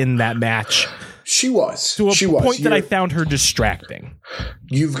place in that match. She was. To a point that I found her distracting.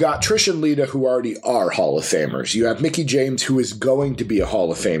 You've got Trish and Lita, who already are Hall of Famers. You have Mickie James, who is going to be a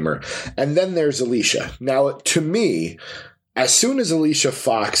Hall of Famer. And then there's Alicia. Now, to me, as soon as Alicia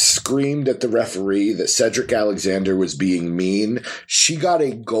Fox screamed at the referee that Cedric Alexander was being mean, she got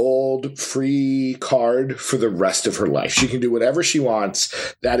a gold free card for the rest of her life. She can do whatever she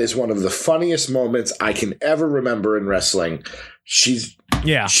wants. That is one of the funniest moments I can ever remember in wrestling. She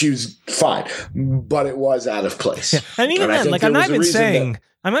was fine, but it was out of place. Yeah. And even then, like, I'm not even saying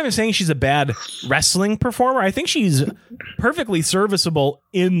I'm not even saying she's a bad wrestling performer. I think she's perfectly serviceable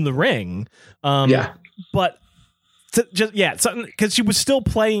in the ring. But something, because she was still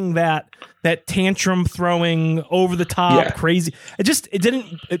playing that tantrum throwing over the top crazy.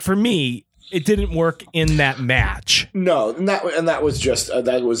 For me, it didn't work in that match. No, and that was just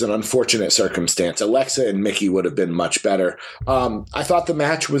that was an unfortunate circumstance. Alexa and Mickey would have been much better. I thought the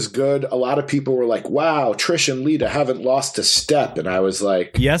match was good. A lot of people were like, "Wow, Trish and Lita haven't lost a step," and I was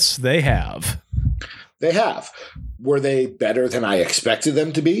like, "Yes, they have. They have." Were they better than I expected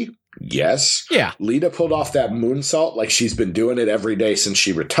them to be? Yes. Yeah. Lita pulled off that moonsault like she's been doing it every day since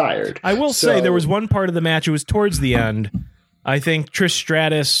she retired. I will say there was one part of the match. It was towards the end. I think Trish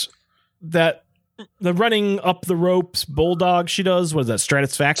Stratus. That the running up the ropes bulldog she does, what is that,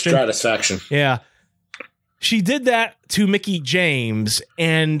 Stratusfaction? Yeah. She did that to Mickie James,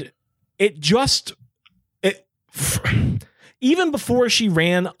 and even before she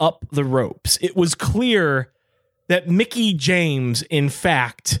ran up the ropes, it was clear that Mickie James, in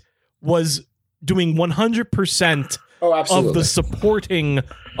fact, was doing 100% of the supporting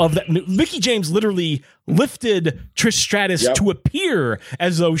of that. Mickie James literally lifted Trish Stratus to appear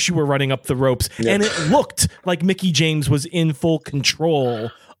as though she were running up the ropes, and it looked like Mickie James was in full control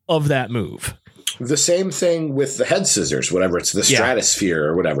of that move. The same thing with the head scissors, whatever, it's the stratosphere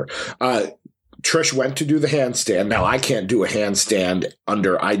or whatever. Trish went to do the handstand. Now, I can't do a handstand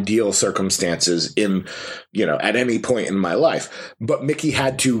under ideal circumstances at any point in my life. But Mickie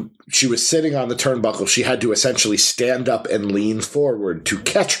she was sitting on the turnbuckle. She had to essentially stand up and lean forward to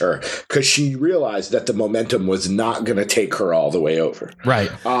catch her because she realized that the momentum was not going to take her all the way over. Right.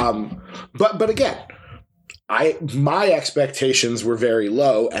 But again, my expectations were very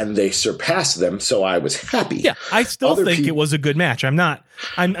low and they surpassed them, so I was happy. Yeah, I still think it was a good match. I'm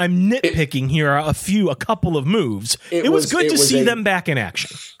nitpicking here a couple of moves. It was good to see them back in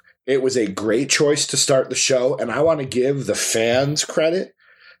action. It was a great choice to start the show, and I want to give the fans credit.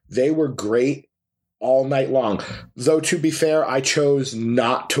 They were great all night long. Though, to be fair, I chose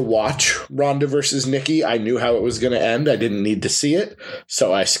not to watch Ronda versus Nikki. I knew how it was going to end. I didn't need to see it,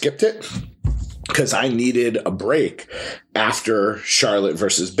 so I skipped it. Because I needed a break after Charlotte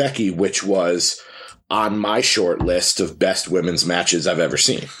versus Becky, which was on my short list of best women's matches I've ever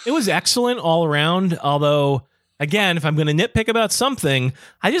seen. It was excellent all around, although, again, if I'm going to nitpick about something,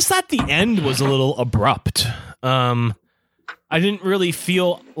 I just thought the end was a little abrupt. I didn't really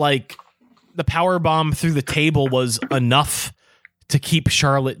feel like the powerbomb through the table was enough to keep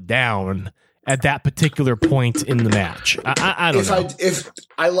Charlotte down at that particular point in the match. I don't know. If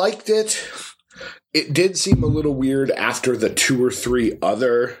I liked it... It did seem a little weird after the 2 or 3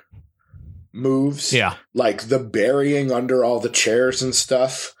 other moves. Yeah. Like the burying under all the chairs and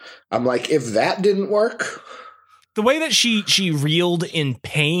stuff. I'm like, if that didn't work. The way that she reeled in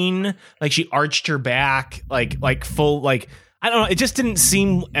pain, like she arched her back, like full, like, I don't know. It just didn't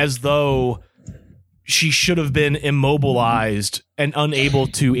seem as though she should have been immobilized and unable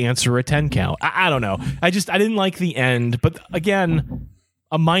to answer a 10 count. I don't know. I didn't like the end. But again,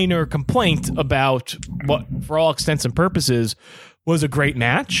 a minor complaint about what, for all extents and purposes, was a great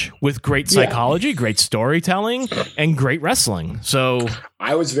match with great psychology, great storytelling, and great wrestling. So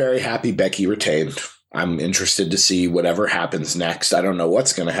I was very happy Becky retained. I'm interested to see whatever happens next. I don't know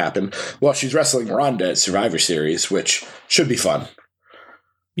what's going to happen. Well, she's wrestling Ronda at Survivor Series, which should be fun.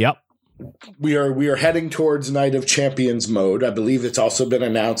 Yep. We are heading towards Night of Champions mode. I believe it's also been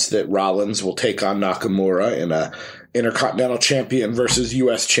announced that Rollins will take on Nakamura in a Intercontinental Champion versus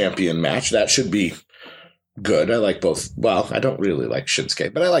U.S. Champion match. That should be good. I like both. Well, I don't really like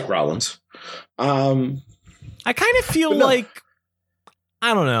Shinsuke, but I like Rollins. I kind of feel like,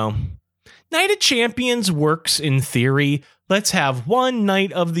 I don't know. Night of Champions works in theory. Let's have one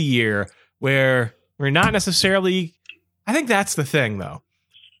night of the year where we're not necessarily... I think that's the thing, though.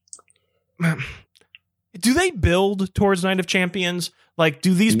 Do they build towards Night of Champions? Like,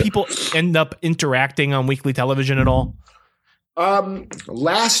 do these people end up interacting on weekly television at all?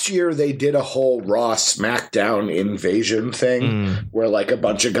 Last year they did a whole Raw SmackDown invasion thing where like a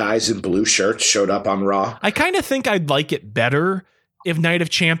bunch of guys in blue shirts showed up on Raw. I kind of think I'd like it better if Night of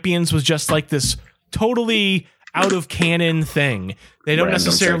Champions was just like this totally out of canon thing. They don't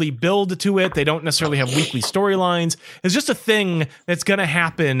necessarily build to it. They don't necessarily have weekly storylines. It's just a thing that's going to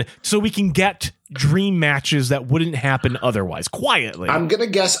happen so we can get dream matches that wouldn't happen otherwise quietly. I'm going to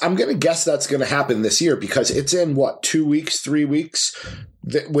guess that's going to happen this year because it's in 2 weeks, 3 weeks,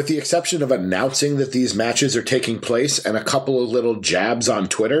 with the exception of announcing that these matches are taking place and a couple of little jabs on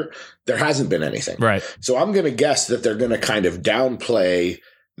Twitter. There hasn't been anything. Right. So I'm going to guess that they're going to kind of downplay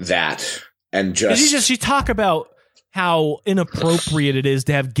that and just you talk about how inappropriate it is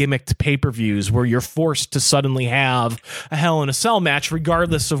to have gimmicked pay-per-views where you're forced to suddenly have a Hell in a Cell match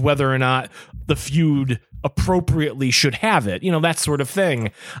regardless of whether or not the feud appropriately should have it. You know, that sort of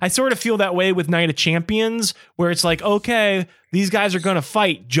thing. I sort of feel that way with Night of Champions, where it's like, okay, these guys are going to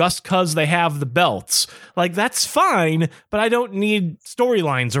fight just because they have the belts. Like, that's fine, but I don't need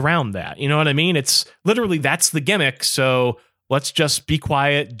storylines around that. You know what I mean? It's literally, that's the gimmick, so let's just be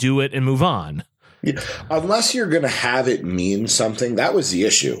quiet, do it, and move on. Yeah. Unless you're going to have it mean something, that was the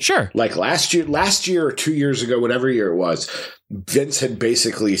issue. Sure. Like last year or 2 years ago, whatever year it was, Vince had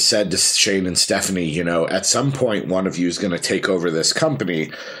basically said to Shane and Stephanie, you know, at some point, one of you is going to take over this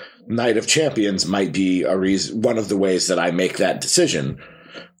company. Night of Champions might be one of the ways that I make that decision.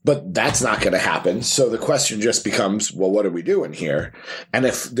 But that's not going to happen. So the question just becomes, well, what are we doing here? And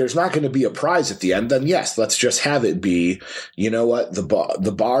if there's not going to be a prize at the end, then yes, let's just have it be, you know what,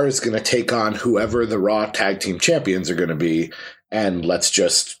 the bar is going to take on whoever the Raw Tag Team Champions are going to be, and let's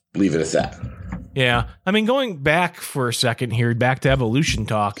just leave it at that. Yeah. I mean, going back for a second here, back to Evolution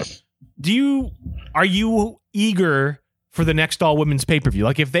talk, are you eager for the next all-women's pay-per-view?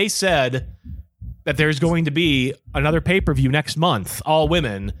 Like, if they said that there's going to be another pay-per-view next month, all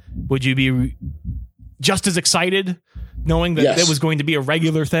women, would you be just as excited knowing that it was going to be a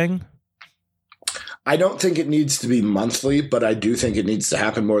regular thing? I don't think it needs to be monthly, but I do think it needs to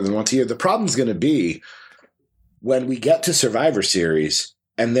happen more than once a year. The problem's going to be when we get to Survivor Series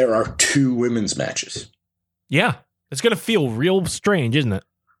and there are 2 women's matches. Yeah, it's going to feel real strange, isn't it?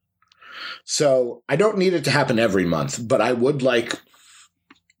 So I don't need it to happen every month, but I would like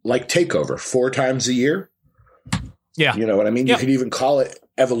TakeOver 4 times a year. Yeah. You know what I mean? Yep. You could even call it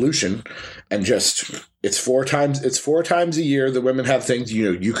Evolution and just, it's 4 times a year. The women have things, you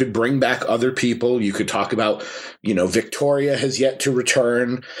know, you could bring back other people. You could talk about, you know, Victoria has yet to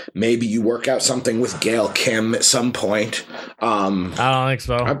return. Maybe you work out something with Gail Kim at some point. I don't think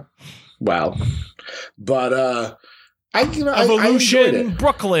so. Evolution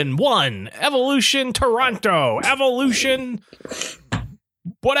Brooklyn 1, Evolution Toronto, Evolution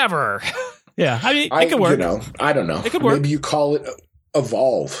whatever. Yeah, I mean, it could work. You know, I don't know. It could work. Maybe you call it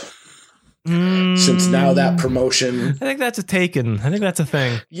Evolve. Since now that promotion... I think that's a taken. I think that's a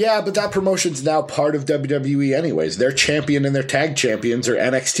thing. Yeah, but that promotion's now part of WWE anyways. Their champion and their tag champions are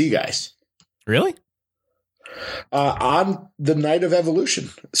NXT guys. Really? On the night of Evolution,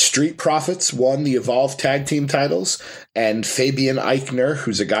 Street Profits won the Evolve tag team titles, and Fabian Eichner,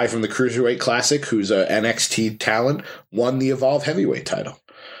 who's a guy from the Cruiserweight Classic, who's a NXT talent, won the Evolve heavyweight title.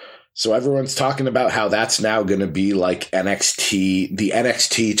 So everyone's talking about how that's now going to be like NXT, the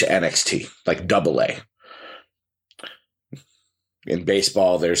NXT to NXT, like AA. In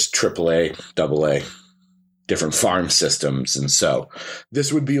baseball, there's AAA, AA, different farm systems. And so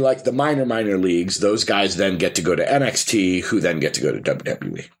this would be like the minor leagues. Those guys then get to go to NXT, who then get to go to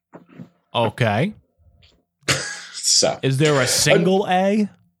WWE. Okay. So is there a single A?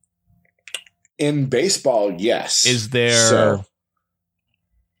 In baseball, yes. Is there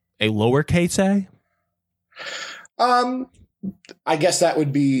a lowercase a? I guess that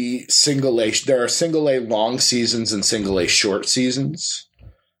would be single A. There are single A long seasons and single A short seasons.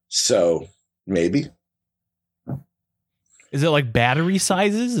 So maybe. Is it like battery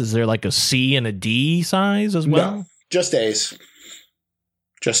sizes? Is there like a C and a D size as well? No, just A's.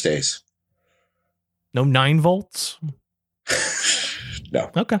 Just A's. No 9 volts? No.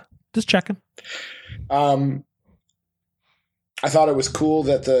 Okay. Just checking. I thought it was cool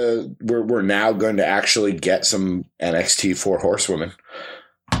that we're now going to actually get some NXT 4 horsewomen.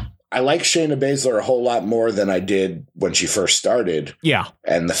 I like Shayna Baszler a whole lot more than I did when she first started. Yeah.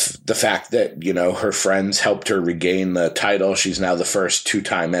 And the fact that, you know, her friends helped her regain the title. She's now the first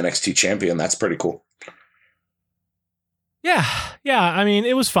 2-time NXT champion. That's pretty cool. Yeah. Yeah. I mean,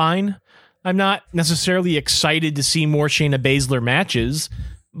 it was fine. I'm not necessarily excited to see more Shayna Baszler matches,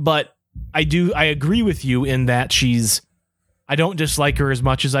 but I agree with you in that I don't dislike her as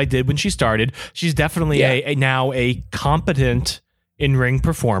much as I did when she started. She's definitely now a competent in-ring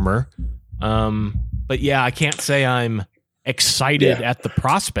performer. But yeah, I can't say I'm excited at the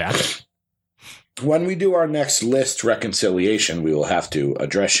prospect. When we do our next list reconciliation, we will have to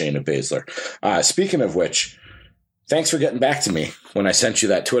address Shayna Baszler. Speaking of which, thanks for getting back to me when I sent you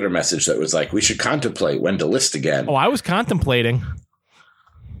that Twitter message that was like, we should contemplate when to list again. Oh, I was contemplating.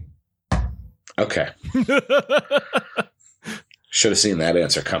 Okay. Should have seen that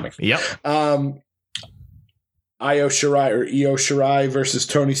answer coming. Yep. Io Shirai versus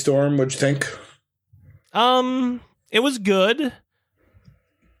Toni Storm. What'd you think? It was good.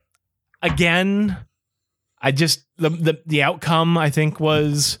 Again, I just the outcome I think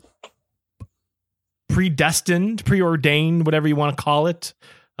was predestined, preordained, whatever you want to call it.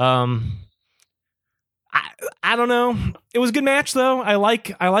 I don't know. It was a good match though. I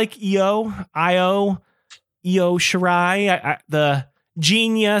like Io Shirai, the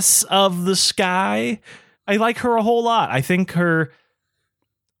genius of the sky. I like her a whole lot. I think her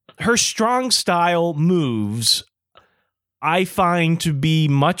strong style moves I find to be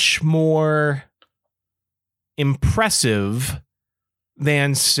much more impressive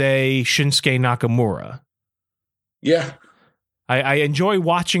than, say, Shinsuke Nakamura. Yeah. I enjoy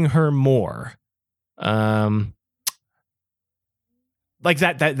watching her more. Like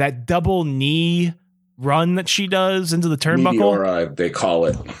that double knee run that she does into the turnbuckle. Meteora, they call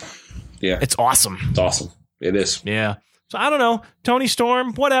it. Yeah. It's awesome. It's awesome. It is. Yeah. So I don't know. Toni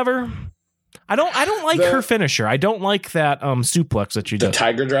Storm, whatever. I don't like her finisher. I don't like that suplex that she does. The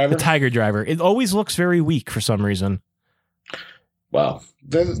Tiger Driver? The Tiger Driver. It always looks very weak for some reason. Well,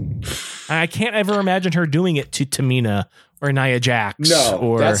 I can't ever imagine her doing it to Tamina or Nia Jax.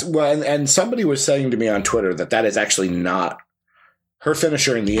 No, that's and somebody was saying to me on Twitter that is actually not her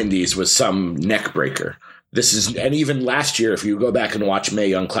finisher in the Indies was some neck breaker. This is, and even last year, if you go back and watch Mae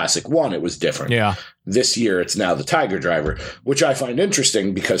Young Classic 1, it was different. Yeah. This year, it's now the Tiger Driver, which I find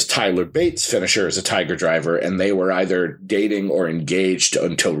interesting because Tyler Bates' finisher is a Tiger Driver, and they were either dating or engaged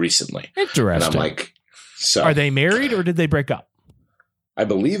until recently. Interesting. And I'm like, so. Are they married or did they break up? I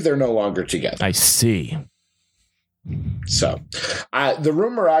believe they're no longer together. I see. So, the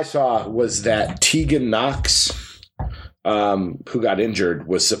rumor I saw was that Tegan Knox, who got injured,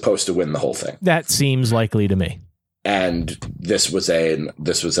 was supposed to win the whole thing. That seems likely to me. And this was a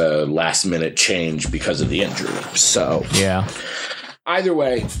last minute change because of the injury. So yeah. Either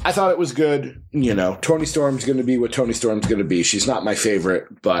way, I thought it was good. You know, Toni Storm's going to be what Toni Storm's going to be. She's not my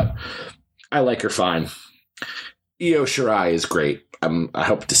favorite, but I like her fine. Io Shirai is great. I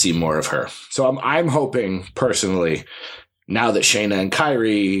hope to see more of her. So I'm hoping personally, now that Shayna and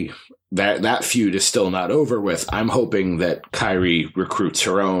Kairi, that feud is still not over with, I'm hoping that Kairi recruits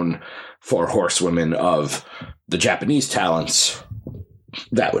her own 4 horsewomen of the Japanese talents.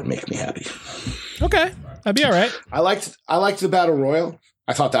 That would make me happy. Okay, that'd be all right. I liked the Battle Royal.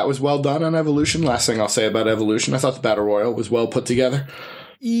 I thought that was well done on Evolution. Last thing I'll say about Evolution, I thought the Battle Royal was well put together.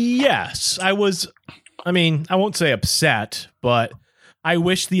 Yes, I won't say upset, but I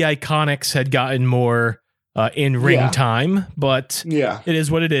wish the Iconics had gotten more in-ring time, but it is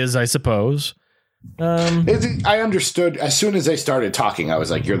what it is, I suppose. I understood as soon as they started talking. I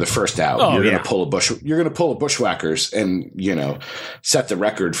was like, "You're the first out. You're going to pull a Bushwhackers, and set the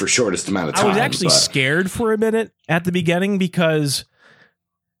record for shortest amount of time." I was actually scared for a minute at the beginning because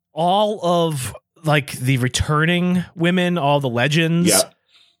all of the returning women, all the legends,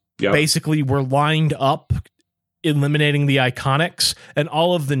 basically were lined up eliminating the Iconics, and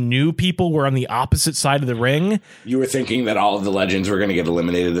all of the new people were on the opposite side of the ring. You were thinking that all of the legends were going to get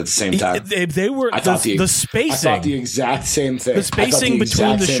eliminated at the same time? They were. The spacing. I thought the exact same thing. The spacing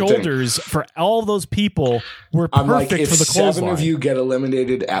between the shoulders for all those people were perfect for the clothesline. If 7 of you get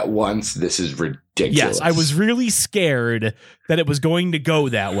eliminated at once, this is ridiculous. Yes, I was really scared that it was going to go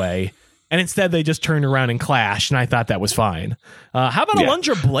that way. And instead, they just turned around and clashed, and I thought that was fine. How about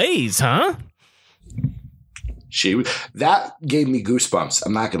Alundra Blaze, huh? That gave me goosebumps.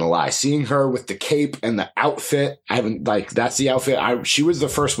 I'm not going to lie. Seeing her with the cape and the outfit, that's the outfit. She was the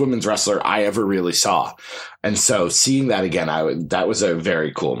first women's wrestler I ever really saw. And so seeing that again, that was a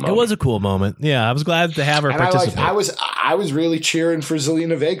very cool moment. It was a cool moment. Yeah, I was glad to have her participate. I was really cheering for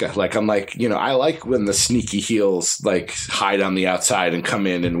Zelina Vega. I'm like, I like when the sneaky heels hide on the outside and come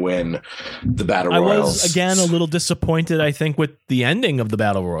in and win the Battle Royals. I was again a little disappointed, I think, with the ending of the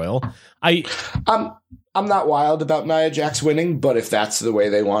Battle Royal. I'm not wild about Nia Jax winning, but if that's the way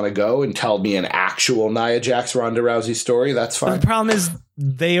they want to go and tell me an actual Nia Jax Ronda Rousey story, that's fine. The problem is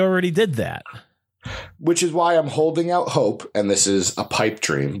they already did that. Which is why I'm holding out hope, and this is a pipe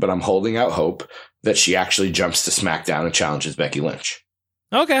dream, but I'm holding out hope that she actually jumps to SmackDown and challenges Becky Lynch.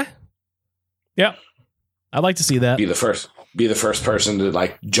 Okay. Yep. I'd like to see that. Be the first person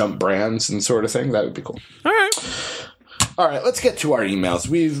to jump brands and sort of thing. That would be cool. All right, let's get to our emails.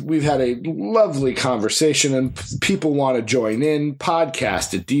 We've had a lovely conversation, and people want to join in.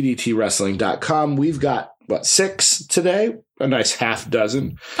 Podcast at ddtwrestling.com. We've got, 6 today? A nice half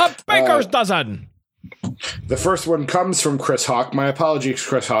dozen. A baker's dozen. The first one comes from Chris Hawk. My apologies,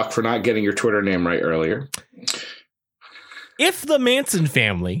 Chris Hawk, for not getting your Twitter name right earlier. If the Manson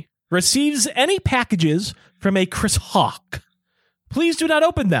family receives any packages from a Chris Hawk, please do not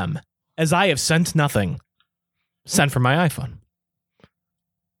open them, as I have sent nothing. Sent from my iPhone.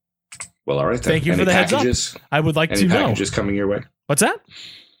 Well, all right. Then. Thank you for the heads up. I would like to know. Any packages coming your way? What's that?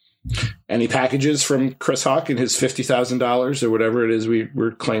 Any packages from Chris Hawk and his $50,000 or whatever it is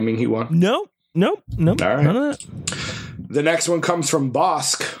we're claiming he won? Nope. All right. None of that. The next one comes from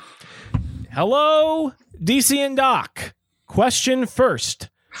Bosk. Hello, DC and Doc. Question first.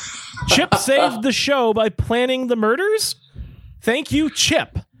 Chip saved the show by planning the murders? Thank you,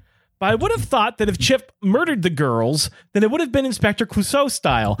 Chip. But I would have thought that if Chip murdered the girls, then it would have been Inspector Clouseau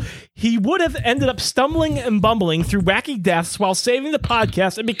style. He would have ended up stumbling and bumbling through wacky deaths while saving the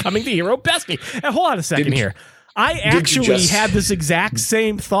podcast and becoming the hero Bestie. And hold on a second here. I actually had this exact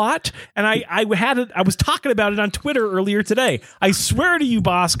same thought, and I was talking about it on Twitter earlier today. I swear to you,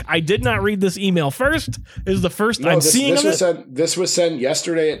 Bosk, I did not read this email first. This is the first I'm seeing of it. This was sent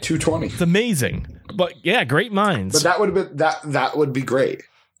yesterday at 2:20. It's amazing. But yeah, great minds. But that would have been that would be great.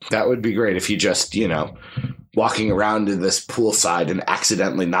 That would be great if he just, walking around in this poolside and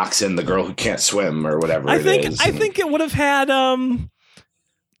accidentally knocks in the girl who can't swim or whatever I think it would have had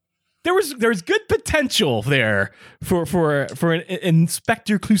there's good potential there for an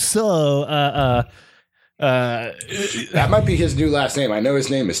Inspector Clouseau. That might be his new last name. I know his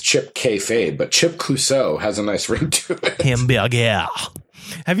name is Chip Kayfabe, but Chip Clouseau has a nice ring to it. Hamburger.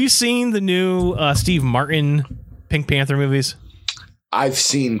 Have you seen the new Steve Martin Pink Panther movies? I've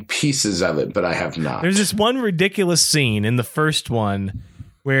seen pieces of it, but I have not. There's this one ridiculous scene in the first one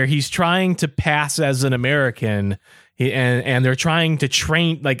where he's trying to pass as an American, and they're trying to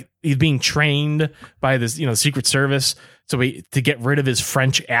train, like he's being trained by this, Secret Service, to get rid of his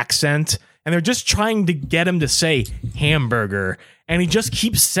French accent, and they're just trying to get him to say hamburger, and he just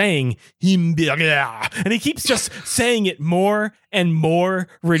keeps saying hamburger, and he keeps just saying it more and more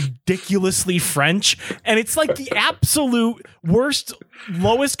ridiculously French, and it's like the absolute worst,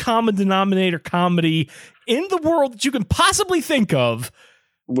 lowest common denominator comedy in the world that you can possibly think of.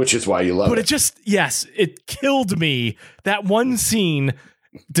 Which is why you love it. But it just, yes, it killed me. That one scene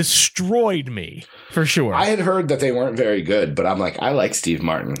destroyed me, for sure. I had heard that they weren't very good, but I'm like, I like Steve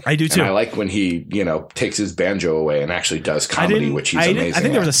Martin. I do too. And I like when he, takes his banjo away and actually does comedy, which he's amazing I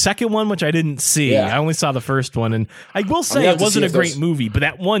think there was a second one, which I didn't see. Yeah. I only saw the first one, and I will say it wasn't a great movie, but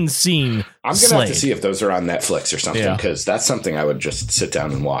that one scene I'm going to have to see if those are on Netflix or something, because that's something I would just sit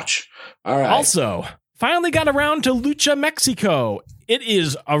down and watch. All right. Also, finally got around to Lucha Mexico. It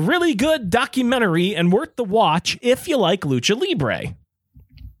is a really good documentary and worth the watch if you like Lucha Libre.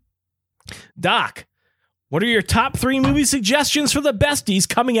 Doc, what are your top 3 movie suggestions for the besties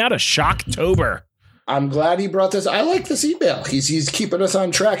coming out of Shocktober? I'm glad he brought this. I like this email. He's keeping us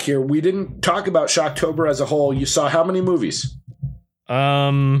on track here. We didn't talk about Shocktober as a whole. You saw how many movies?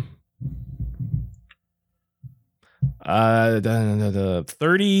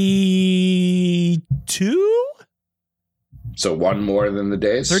 32? So one more than the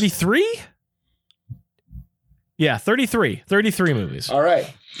days? 33? Yeah, 33. 33 movies. All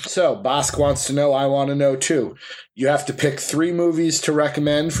right. So Bosk wants to know, I want to know too. You have to pick 3 movies to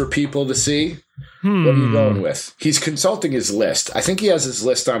recommend for people to see. What are you going with? He's consulting his list. I think he has his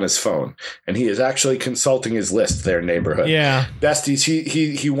list on his phone, and he is actually consulting his list, their neighborhood. Yeah. Besties,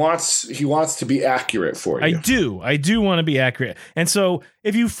 he wants to be accurate for you. I do want to be accurate. And so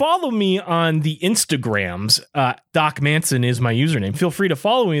if you follow me on the Instagrams, Doc Manson is my username. Feel free to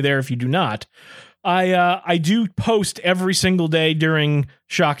follow me there if you do not. I do post every single day during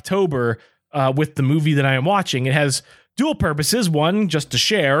Shocktober with the movie that I am watching. It has dual purposes: 1, just to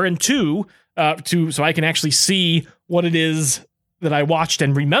share, and 2, so I can actually see what it is that I watched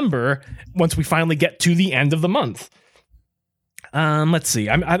and remember once we finally get to the end of the month. Let's see.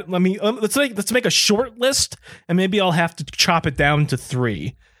 Let's make a short list, and maybe I'll have to chop it down to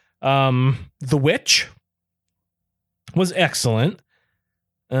 3. The Witch was excellent.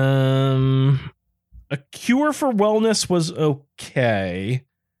 A Cure for Wellness was okay.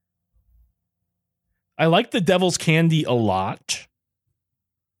 I like The Devil's Candy a lot.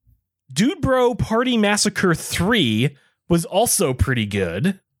 Dude Bro Party Massacre 3 was also pretty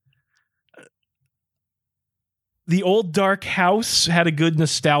good. The Old Dark House had a good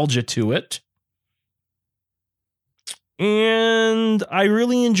nostalgia to it. And I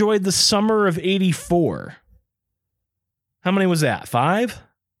really enjoyed The Summer of '84. How many was that? 5?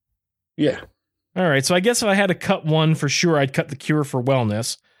 Yeah. All right, so I guess if I had to cut one for sure, I'd cut The Cure for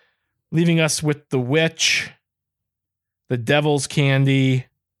Wellness, leaving us with The Witch, The Devil's Candy,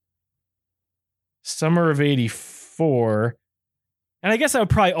 Summer of '84, and I guess I would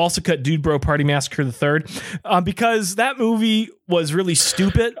probably also cut Dude Bro Party Massacre the Third, because that movie was really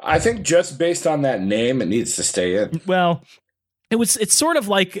stupid. I think just based on that name, it needs to stay in. Well, it's sort of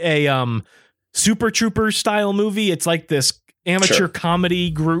like a Super Troopers style movie. It's like this amateur comedy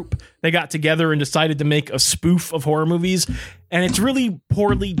group. They got together and decided to make a spoof of horror movies, and it's really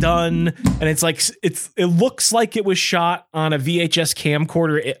poorly done. And it's like it looks like it was shot on a VHS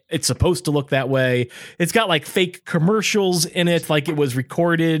camcorder. It's supposed to look that way. It's got like fake commercials in it, like it was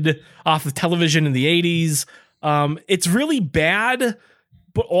recorded off of television in the 80s. It's really bad,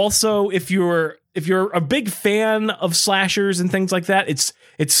 but also if you're a big fan of slashers and things like that, it's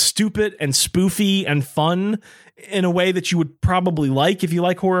stupid and spoofy and fun in a way that you would probably like if you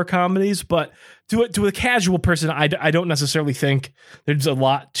like horror comedies. But to a casual person, I don't necessarily think there's a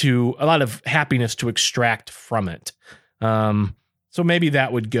lot of happiness to extract from it. So maybe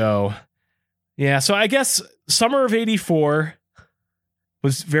that would go. Yeah. So I guess Summer of '84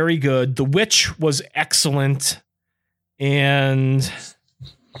 was very good. The Witch was excellent. And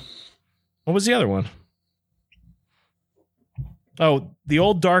what was the other one? Oh, The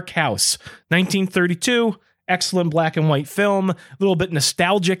Old Dark House, 1932. Excellent black and white film. A little bit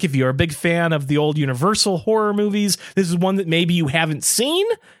nostalgic if you're a big fan of the old Universal horror movies. This is one that maybe you haven't seen,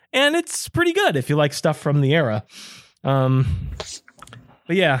 and it's pretty good if you like stuff from the era. But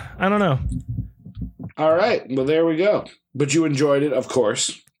yeah, I don't know. All right. Well, there we go. But you enjoyed it, of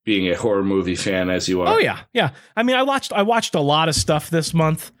course, being a horror movie fan as you are. Oh, yeah. Yeah. I mean, I watched a lot of stuff this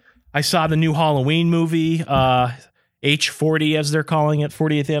month. I saw the new Halloween movie, H40 as they're calling it,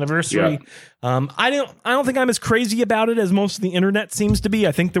 40th anniversary. Yeah. I don't think I'm as crazy about it as most of the internet seems to be.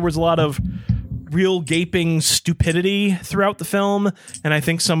 I think there was a lot of real gaping stupidity throughout the film, and I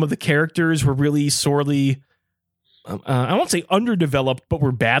think some of the characters were really sorely, I won't say underdeveloped, but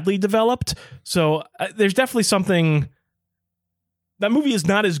were badly developed. So there's definitely something. That movie is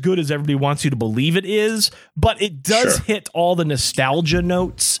not as good as everybody wants you to believe it is, but it does hit all the nostalgia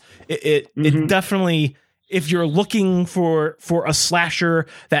notes. It definitely, if you're looking for a slasher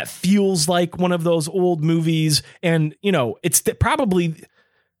that feels like one of those old movies, and it's probably,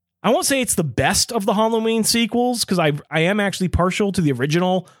 I won't say it's the best of the Halloween sequels, because I am actually partial to the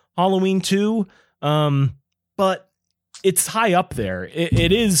original Halloween 2, but it's high up there.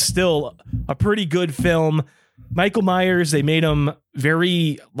 It is still a pretty good film. Michael Myers, they made him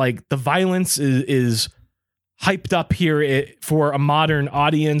very, like, the violence is hyped up here for a modern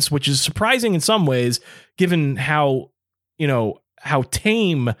audience, which is surprising in some ways, given how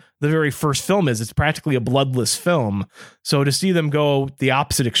tame the very first film is. It's practically a bloodless film. So to see them go the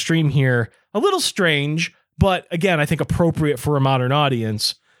opposite extreme here, a little strange, but again, I think appropriate for a modern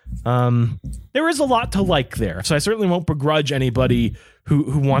audience. There is a lot to like there. So I certainly won't begrudge anybody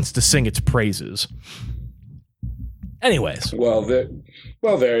who wants to sing its praises. Anyways. Well,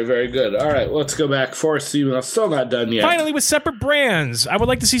 very, very good. All right, let's go back. Forrest email, still not done yet. Finally, with separate brands. I would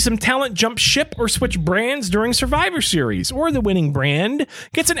like to see some talent jump ship or switch brands during Survivor Series, or the winning brand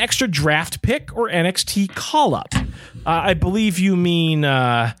gets an extra draft pick or NXT call-up. I believe you mean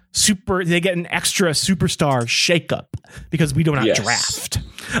they get an extra superstar shakeup because we do not draft.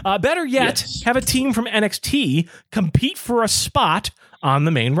 Better yet, have a team from NXT compete for a spot on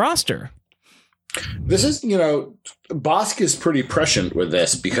the main roster. This is, Bosk is pretty prescient with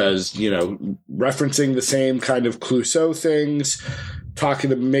this because, referencing the same kind of Clouseau things,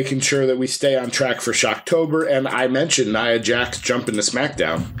 making sure that we stay on track for Shocktober. And I mentioned Nia Jax jumping to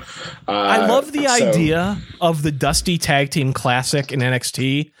SmackDown. I love the idea of the Dusty Tag Team Classic in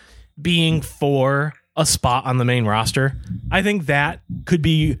NXT being for a spot on the main roster. I think that could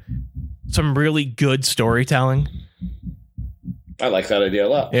be some really good storytelling. I like that idea a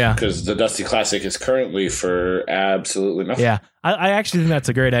lot. Yeah. Because the Dusty Classic is currently for absolutely nothing. Yeah. I actually think that's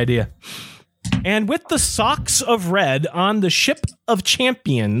a great idea. And with the socks of red on the ship of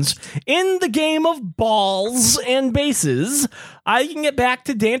champions in the game of balls and bases, I can get back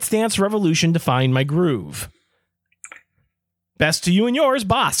to Dance Dance Revolution to find my groove. Best to you and yours,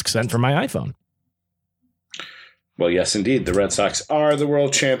 Bosk, sent from my iPhone. Well, yes, indeed. The Red Sox are the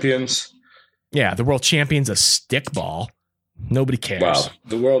world champions. Yeah, the world champions of stickball. Nobody cares. Wow.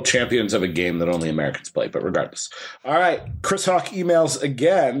 The world champions of a game that only Americans play, but regardless. All right. Chris Hawk emails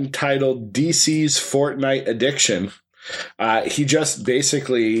again titled DC's Fortnite Addiction. He just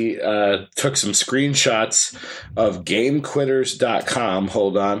basically took some screenshots of GameQuitters.com.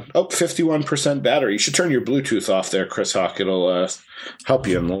 Hold on. 51% battery. You should turn your Bluetooth off there, Chris Hawk. It'll help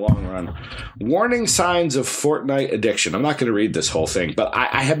you in the long run. Warning signs of Fortnite addiction. I'm not going to read this whole thing, but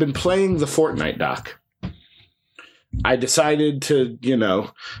I have been playing the Fortnite doc. I decided to,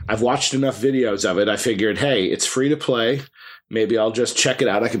 I've watched enough videos of it. I figured, hey, it's free to play. Maybe I'll just check it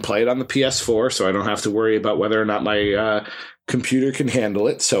out. I can play it on the PS4, so I don't have to worry about whether or not my computer can handle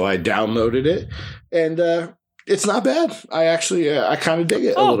it. So I downloaded it. And It's not bad. I actually, I kind of dig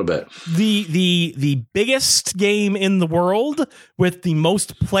it a little bit. The biggest game in the world with the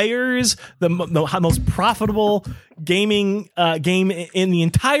most players, the most profitable gaming game in the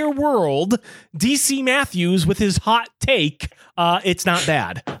entire world. DC Matthews with his hot take. It's not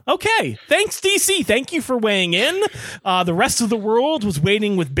bad. Okay, thanks DC. Thank you for weighing in. The rest of the world was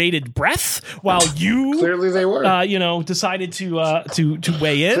waiting with bated breath while you clearly they were. Decided to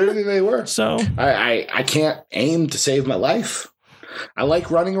weigh in. Clearly they were. So I can't aim to save my life. I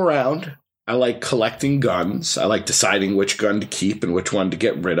like running around. I like collecting guns. I like deciding which gun to keep and which one to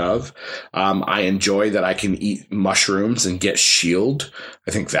get rid of. I enjoy that I can eat mushrooms and get shield.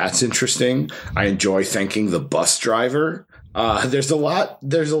 I think that's interesting. I enjoy thanking the bus driver. There's a lot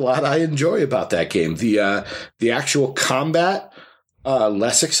I enjoy about that game. The actual combat,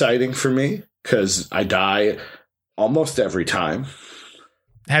 less exciting for me because I die almost every time.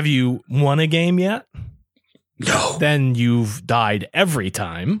 Have you won a game yet? No. Then you've died every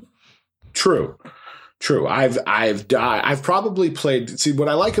time. True. I've died. I've probably played. See, what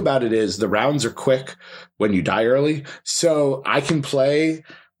I like about it is the rounds are quick when you die early. So I can play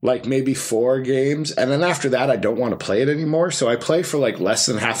like maybe 4 games. And then after that, I don't want to play it anymore. So I play for like less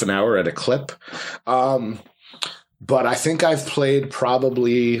than half an hour at a clip. But I think I've played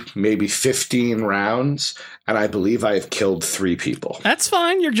probably maybe 15 rounds, and I believe I have killed 3 people. That's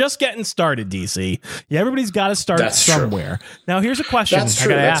fine. You're just getting started, DC. Yeah, everybody's got to start somewhere. True. Now, here's a question. That's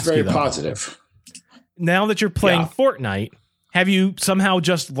true. That's very positive. Now that you're playing Fortnite, have you somehow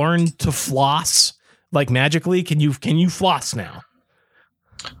just learned to floss like magically? Can you floss now?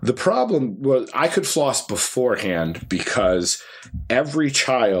 The problem was I could floss beforehand because every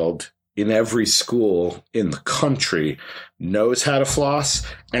child in every school in the country knows how to floss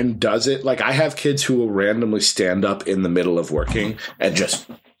and does it. Like I have kids who will randomly stand up in the middle of working and just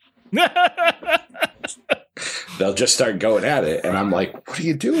they'll just start going at it. And I'm like, what are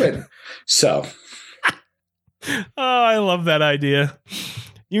you doing? So. Oh, I love that idea.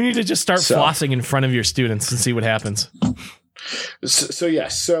 You need to just start flossing in front of your students and see what happens.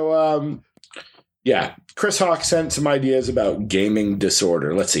 Yeah. Chris Hawk sent some ideas about gaming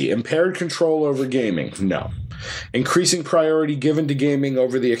disorder. Let's see. Impaired control over gaming. No. Increasing priority given to gaming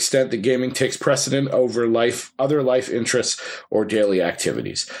over the extent that gaming takes precedent over other life interests or daily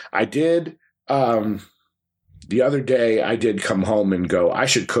activities. I did, the other day, I did come home and go, I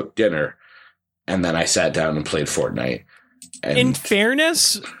should cook dinner. And then I sat down and played Fortnite. And in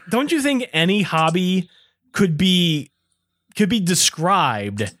fairness, don't you think any hobby could be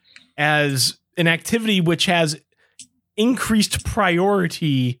described as an activity which has increased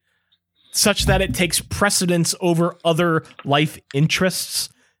priority such that it takes precedence over other life interests?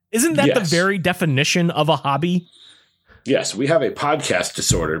 Isn't that the very definition of a hobby? Yes, we have a podcast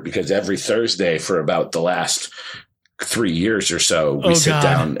disorder because every Thursday for about the last 3 years or so, we sit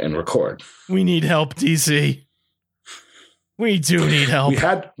down and record. We need help, DC. We do need help.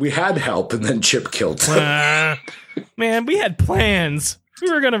 We had help, and then Chip killed him. Man, we had plans. We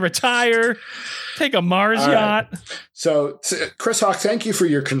were going to retire, take a Mars yacht. Right. So, Chris Hawk, thank you for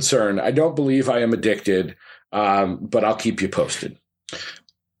your concern. I don't believe I am addicted, but I'll keep you posted.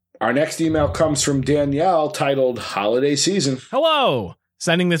 Our next email comes from Danielle, titled Holiday Season. Hello.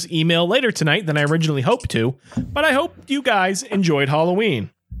 Sending this email later tonight than I originally hoped to, but I hope you guys enjoyed Halloween.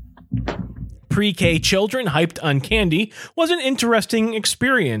 Pre-K children hyped on candy was an interesting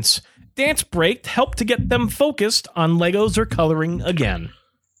experience. Dance break helped to get them focused on Legos or coloring again.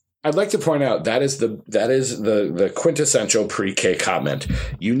 I'd like to point out that is the quintessential pre-K comment.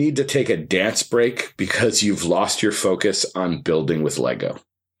 You need to take a dance break because you've lost your focus on building with Lego.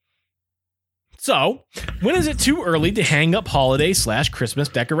 So, when is it too early to hang up holiday/Christmas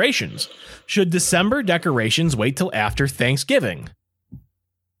decorations? Should December decorations wait till after Thanksgiving?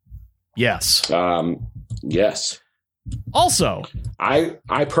 Yes. Yes. Also, I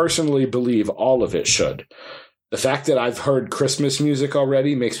personally believe all of it should. The fact that I've heard Christmas music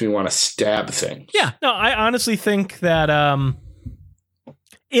already makes me want to stab things. Yeah. No, I honestly think that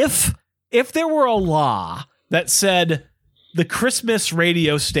if there were a law that said the Christmas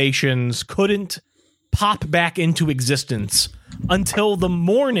radio stations couldn't pop back into existence until the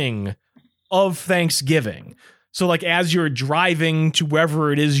morning of Thanksgiving. So like as you're driving to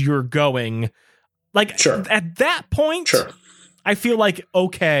wherever it is you're going, like at that point, I feel like,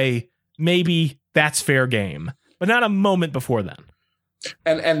 okay, maybe that's fair game, but not a moment before then.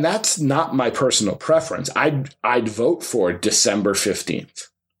 And that's not my personal preference. I'd vote for December 15th.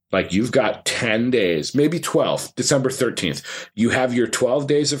 Like you've got 10 days, maybe 12, December 13th. You have your 12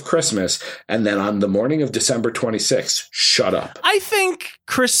 days of Christmas. And then on the morning of December 26th, shut up. I think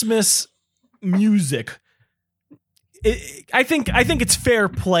Christmas music I think it's fair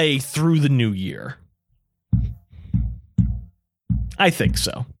play through the new year. I think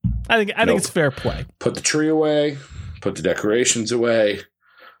so. I think it's fair play. Put the tree away, put the decorations away.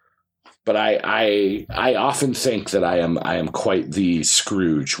 But I often think that I am quite the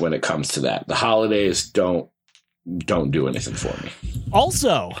Scrooge when it comes to that. The holidays don't do anything for me.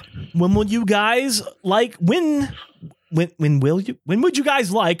 Also, when would you guys like when would you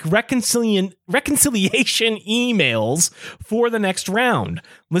guys like reconciliation emails for the next round?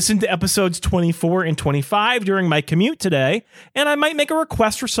 Listen to episodes 24 and 25 during my commute today, and I might make a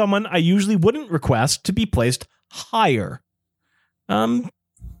request for someone I usually wouldn't request to be placed higher.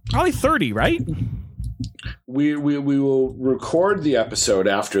 Probably 30, right? We will record the episode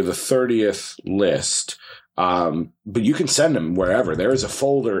after the 30th list, but you can send them wherever. There is a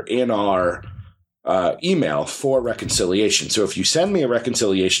folder in our email for reconciliation. So if you send me a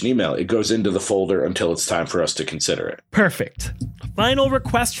reconciliation email, it goes into the folder until it's time for us to consider it. Perfect. Final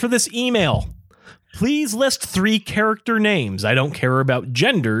request for this email. Please list 3 character names, I don't care about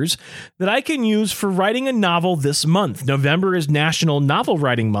genders, that I can use for writing a novel this month. November is National Novel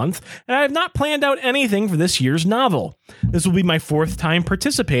Writing Month, and I have not planned out anything for this year's novel. This will be my 4th time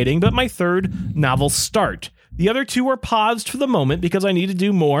participating, but my 3rd novel start. The other 2 are paused for the moment because I need to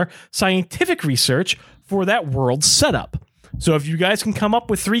do more scientific research for that world setup. So if you guys can come up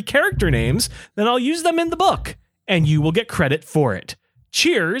with 3 character names, then I'll use them in the book, and you will get credit for it.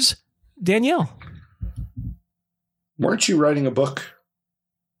 Cheers, Danielle. Weren't you writing a book?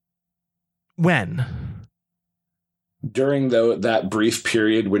 When? During that brief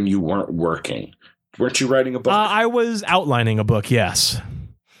period when you weren't working. Weren't you writing a book? I was outlining a book, yes.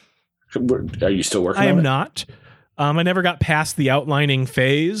 Are you still working on it? I am not. I never got past the outlining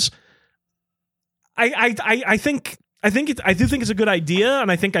phase. I do think it's a good idea,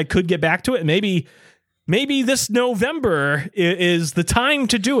 and I think I could get back to it. Maybe this November is the time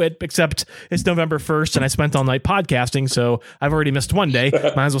to do it, except it's November 1st and I spent all night podcasting, so I've already missed one day.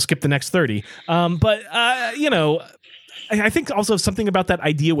 Might as well skip the next 30. But I think also something about that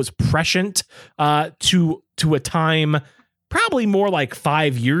idea was prescient to a time probably more like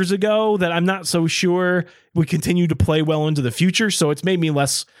 5 years ago that I'm not so sure would continue to play well into the future. So it's made me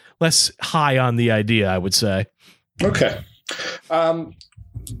less high on the idea, I would say. Okay.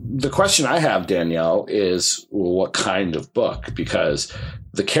 The question I have, Danielle, is what kind of book? Because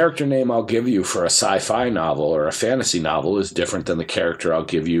the character name I'll give you for a sci-fi novel or a fantasy novel is different than the character I'll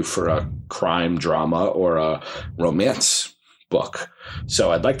give you for a crime drama or a romance book.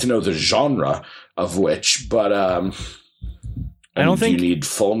 So I'd like to know the genre of which, but I don't think you need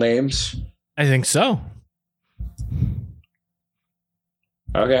full names. I think so.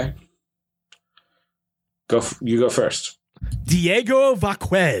 Okay. You go first. Diego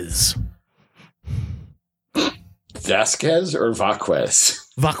Vaquez. Vasquez or Vaquez?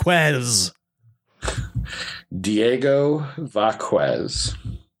 Vaquez. Diego Vaquez.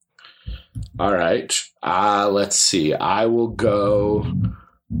 All right. Let's see. I will go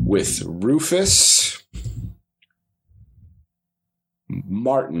with Rufus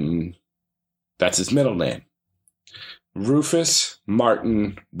Martin. That's his middle name. Rufus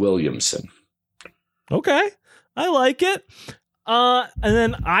Martin Williamson. Okay. I like it. And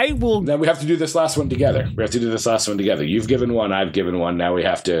then I will. Then we have to do this last one together. You've given one. I've given one. Now we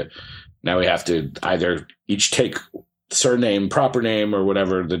have to either each take surname, proper name, or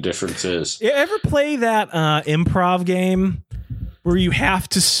whatever the difference is. You ever play that improv game where you have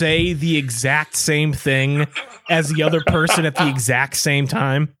to say the exact same thing as the other person at the exact same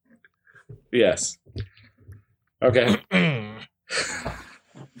time? Yes. Okay. Let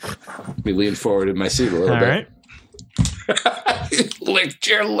me lean forward in my seat a little bit. All right. Licked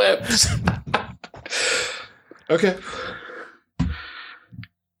your lips. Okay.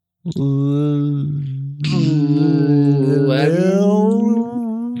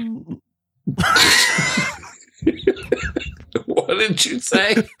 What did you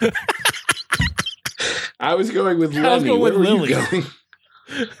say? I was going with Lenny. I was going with Lily.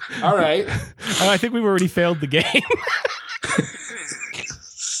 All right. I think we've already failed the game.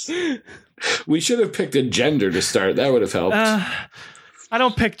 We should have picked a gender to start. That would have helped. I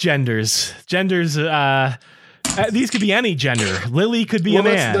don't pick genders. Genders. These could be any gender. Lily could be a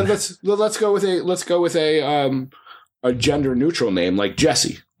man. Let's go with a gender neutral name like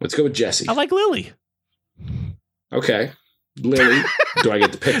Jesse. Let's go with Jesse. I like Lily. Okay, Lily. Do I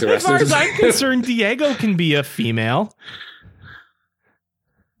get to pick the rest? As far as I'm concerned, Diego can be a female.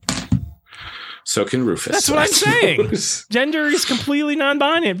 So can Rufus. That's what I'm saying. Gender is completely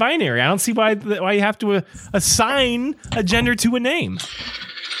non-binary. I don't see why you have to assign a gender to a name.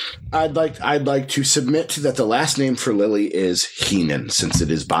 I'd like to submit that the last name for Lily is Heenan, since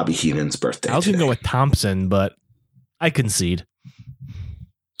it is Bobby Heenan's birthday. I was going to go with Thompson, but I concede.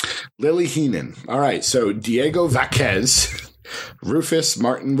 Lily Heenan. All right, so Diego Vaquez, Rufus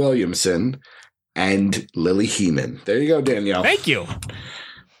Martin Williamson, and Lily Heenan. There you go, Danielle. Thank you.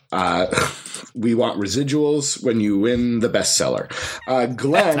 We want residuals when you win the bestseller.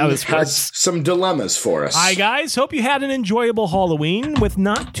 Glenn has some dilemmas for us. Hi, guys. Hope you had an enjoyable Halloween with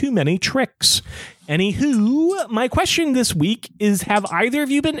not too many tricks. Anywho, my question this week is, have either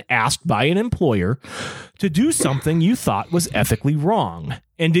of you been asked by an employer to do something you thought was ethically wrong?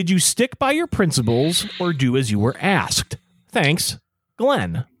 And did you stick by your principles or do as you were asked? Thanks,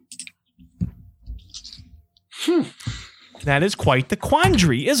 Glenn. That is quite the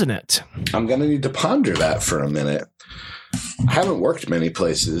quandary, isn't it? I'm going to need to ponder that for a minute. I haven't worked many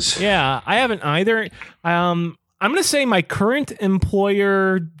places. Yeah, I haven't either. I'm going to say my current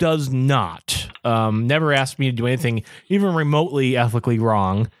employer does not. Never asked me to do anything even remotely ethically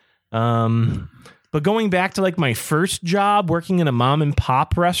wrong. But going back to like my first job working in a mom and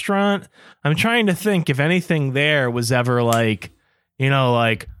pop restaurant, I'm trying to think if anything there was ever like,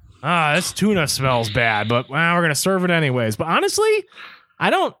 this tuna smells bad, but we're going to serve it anyways. But honestly, I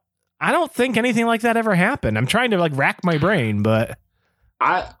don't think anything like that ever happened. I'm trying to like rack my brain, but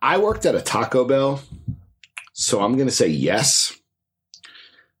I worked at a Taco Bell, so I'm going to say yes,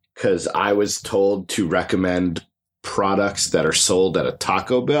 because I was told to recommend products that are sold at a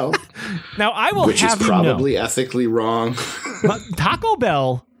Taco Bell. Now, I will which have is probably ethically wrong. But Taco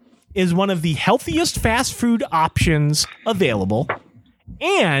Bell is one of the healthiest fast food options available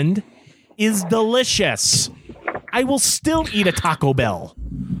and is delicious. I will still eat a Taco Bell.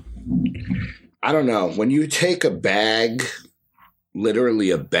 I don't know. When you take a bag,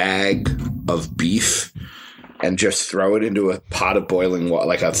 literally a bag of beef, and just throw it into a pot of boiling water,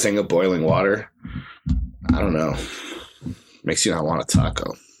 like a thing of boiling water, I don't know. Makes you not want a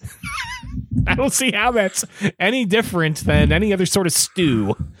taco. I don't see how that's any different than any other sort of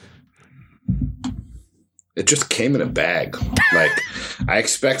stew. It just came in a bag. Like, I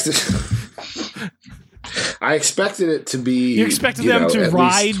expected it to be... You expected them to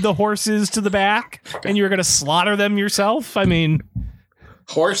ride the horses to the back, and you were going to slaughter them yourself? I mean...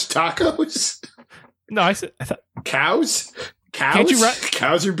 Horse tacos? No, I thought... Cows? Can't you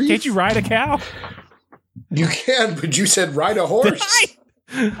cows are beef? Can't you ride a cow? You can, but you said ride a horse.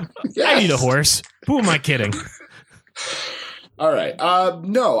 Yes. I need a horse. Who am I kidding? All right.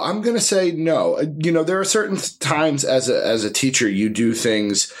 No, I'm going to say no. There are certain times as a teacher, you do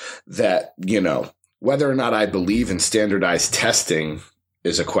things that, whether or not I believe in standardized testing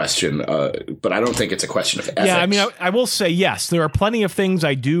is a question, but I don't think it's a question of ethics. Yeah, I mean, I will say yes. There are plenty of things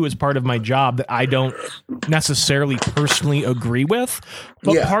I do as part of my job that I don't necessarily personally agree with,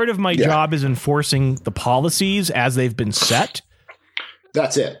 but part of my job is enforcing the policies as they've been set.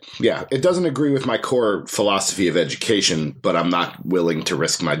 That's it. Yeah, it doesn't agree with my core philosophy of education, but I'm not willing to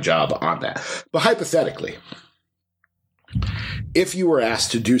risk my job on that. But hypothetically, if you were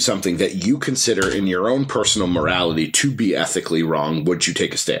asked to do something that you consider in your own personal morality to be ethically wrong, would you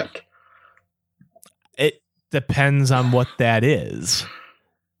take a stand? It depends on what that is.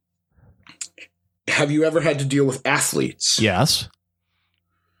 Have you ever had to deal with athletes? Yes.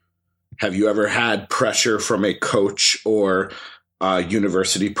 Have you ever had pressure from a coach or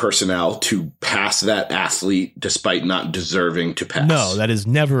university personnel to pass that athlete despite not deserving to pass? No, that has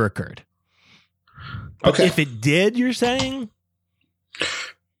never occurred. Okay. If it did, you're saying?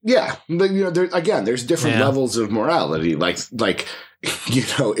 Yeah. There's different levels of morality. Like,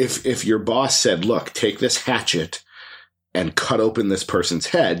 if your boss said, look, take this hatchet and cut open this person's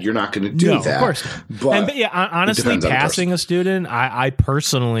head, you're not going to do that. Of course. But honestly, passing a student, I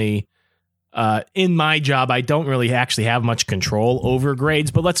personally, in my job, I don't really actually have much control over grades,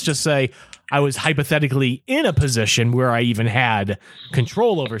 but let's just say I was hypothetically in a position where I even had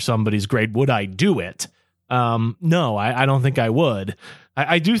control over somebody's grade. Would I do it? No, I don't think I would.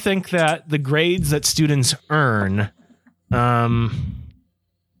 I do think that the grades that students earn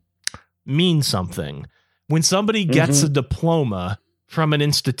mean something. When somebody gets a diploma from an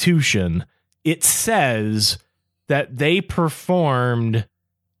institution, it says that they performed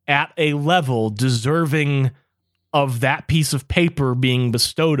at a level deserving of that piece of paper being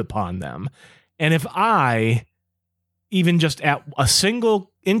bestowed upon them. And if I, even just at a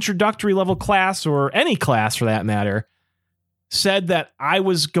single introductory level class, or any class for that matter, said that I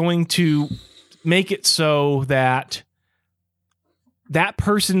was going to make it so that that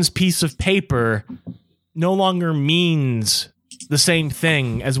person's piece of paper no longer means the same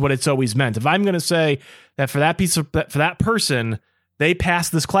thing as what it's always meant. If I'm going to say that for that person, They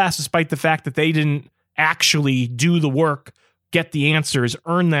passed this class despite the fact that they didn't actually do the work, get the answers,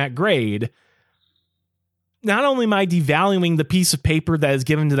 earn that grade. Not only am I devaluing the piece of paper that is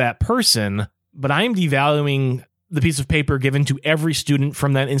given to that person, but I am devaluing the piece of paper given to every student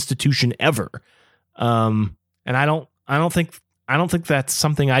from that institution ever. And I don't think that's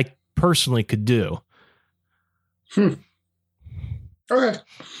something I personally could do. Okay.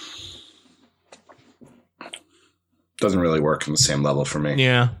 Doesn't really work on the same level for me.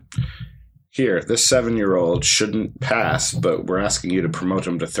 Yeah. Here, this 7-year-old shouldn't pass, but we're asking you to promote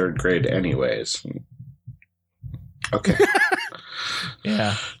him to 3rd grade anyways. Okay.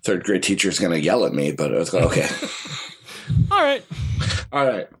 Yeah. 3rd grade teacher's going to yell at me, but it's okay. All right.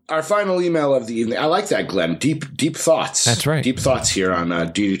 Our final email of the evening. I like that, Glenn. Deep thoughts. That's right. Deep thoughts here on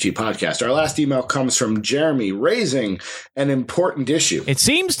DDT Podcast. Our last email comes from Jeremy, raising an important issue. It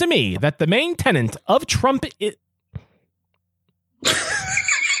seems to me that the main tenet of Trump is... Would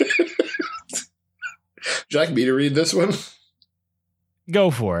you like me to read this one? Go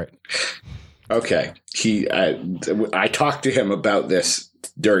for it. Okay. I talked to him about this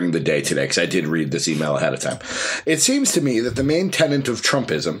during the day today because I did read this email ahead of time. It seems to me that the main tenet of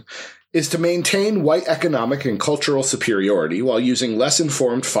Trumpism is to maintain white economic and cultural superiority while using less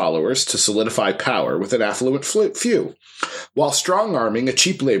informed followers to solidify power with an affluent few, while strong-arming a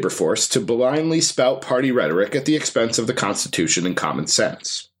cheap labor force to blindly spout party rhetoric at the expense of the Constitution and common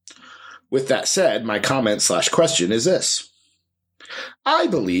sense. With that said, my comment/question is this. I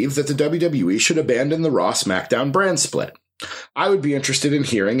believe that the WWE should abandon the Raw SmackDown brand split. I would be interested in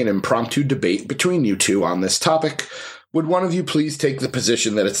hearing an impromptu debate between you two on this topic. Would one of you please take the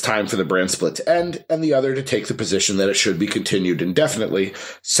position that it's time for the brand split to end, and the other to take the position that it should be continued indefinitely,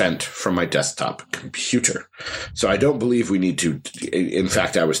 sent from my desktop computer? So I don't believe we need to. In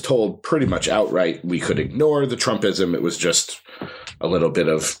fact, I was told pretty much outright we could ignore the Trumpism. It was just a little bit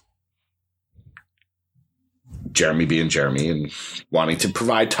of Jeremy being Jeremy and wanting to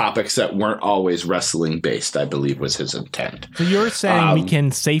provide topics that weren't always wrestling based, I believe was his intent. So you're saying we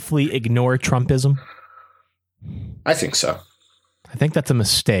can safely ignore Trumpism? I think so. I think that's a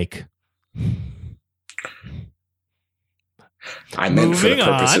mistake. I meant for the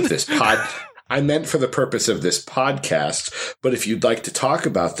purpose of this I meant for the purpose of this podcast, but if you'd like to talk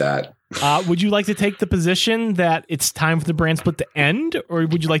about that. Would you like to take the position that it's time for the brand split to end, or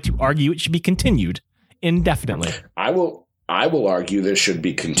would you like to argue it should be continued indefinitely? I will argue this should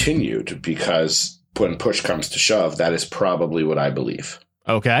be continued because when push comes to shove, that is probably what I believe.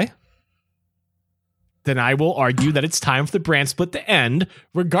 Okay. Then I will argue that it's time for the brand split to end,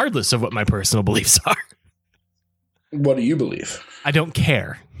 regardless of what my personal beliefs are. What do you believe? I don't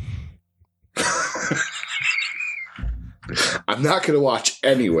care. I'm not going to watch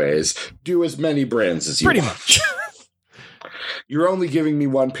anyways. Do as many brands as you Pretty want. much. You're only giving me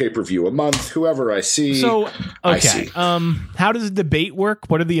one pay-per-view a month. Whoever I see, so okay. I see. How does the debate work?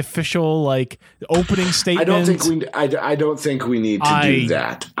 What are the official opening statements? I don't think we need to do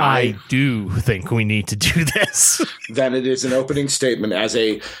that. I do think we need to do this. Then it is an opening statement as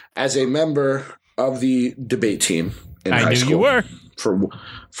a member of the debate team in high school. You were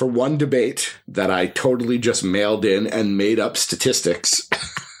for one debate that I totally just mailed in and made up statistics.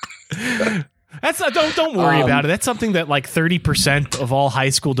 That's not, don't worry about it. That's something that 30% of all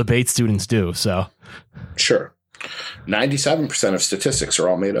high school debate students do. So sure, 97% of statistics are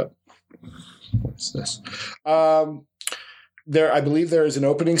all made up. What's this? I believe there is an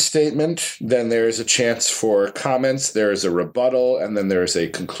opening statement. Then there is a chance for comments. There is a rebuttal, and then there is a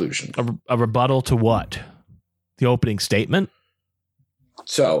conclusion. A rebuttal to what? The opening statement.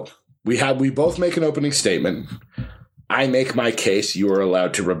 So we both make an opening statement. I make my case. You are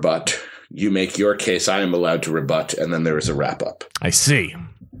allowed to rebut. You make your case, I am allowed to rebut, and then there is a wrap-up. I see.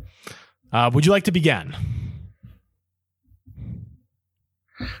 Would you like to begin?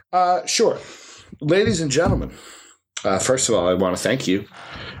 Sure. Ladies and gentlemen, first of all, I want to thank you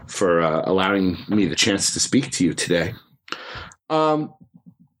for allowing me the chance to speak to you today.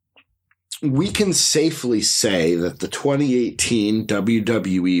 We can safely say that the 2018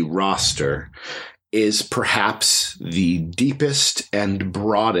 WWE roster is perhaps the deepest and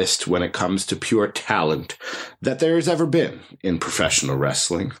broadest when it comes to pure talent that there has ever been in professional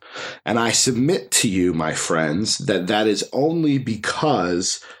wrestling. And I submit to you, my friends, that that is only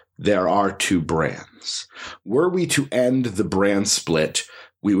because there are two brands. Were we to end the brand split,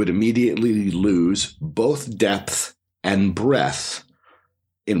 we would immediately lose both depth and breadth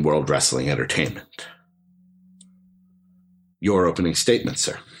in World Wrestling Entertainment. Your opening statement,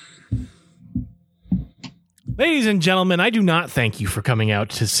 sir. Ladies and gentlemen, I do not thank you for coming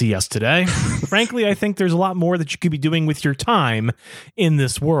out to see us today. Frankly, I think there's a lot more that you could be doing with your time in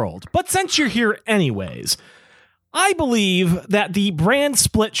this world. But since you're here anyways, I believe that the brand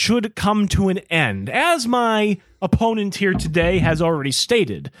split should come to an end. As my opponent here today has already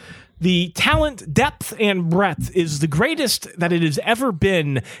stated, the talent, depth, and breadth is the greatest that it has ever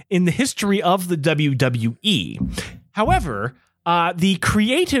been in the history of the WWE. However, the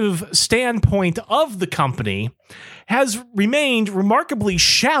creative standpoint of the company has remained remarkably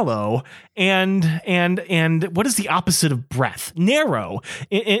shallow and what is the opposite of breadth? Narrow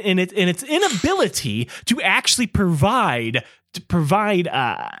in its inability to actually provide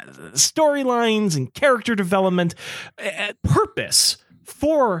storylines and character development, purpose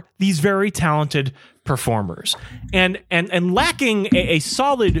for these very talented performers, and lacking a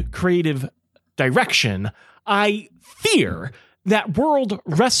solid creative direction. I fear that World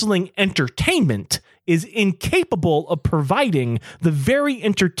Wrestling Entertainment is incapable of providing the very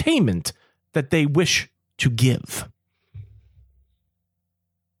entertainment that they wish to give.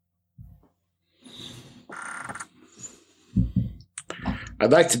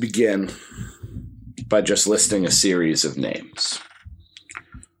 I'd like to begin by just listing a series of names.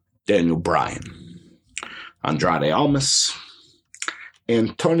 Daniel Bryan, Andrade Almas,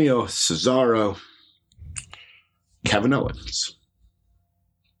 Antonio Cesaro, Kevin Owens,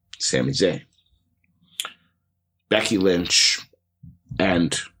 Sami Zayn, Becky Lynch,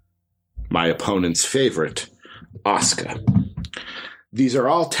 and my opponent's favorite, Asuka. These are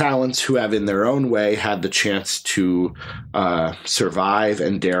all talents who have in their own way had the chance to survive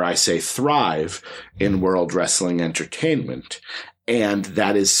and, dare I say, thrive in World Wrestling Entertainment. And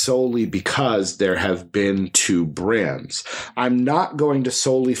that is solely because there have been two brands. I'm not going to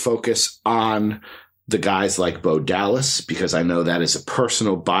solely focus on the guys like Bo Dallas, because I know that is a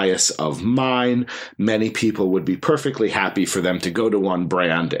personal bias of mine. Many people would be perfectly happy for them to go to one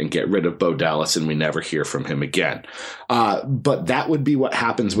brand and get rid of Bo Dallas and we never hear from him again. But that would be what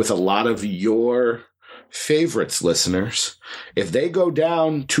happens with a lot of your favorites, listeners. If they go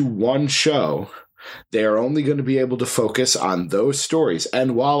down to one show, they are only going to be able to focus on those stories.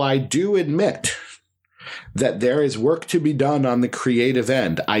 And while I do admit that there is work to be done on the creative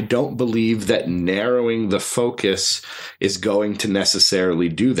end, I don't believe that narrowing the focus is going to necessarily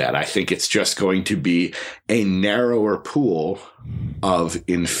do that. I think it's just going to be a narrower pool of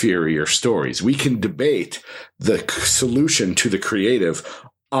inferior stories. We can debate the solution to the creative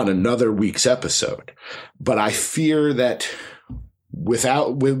on another week's episode, but I fear that with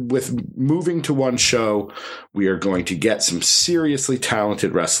moving to one show, we are going to get some seriously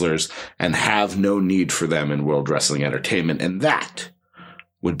talented wrestlers and have no need for them in World Wrestling Entertainment, and that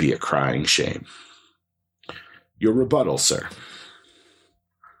would be a crying shame. Your rebuttal, sir.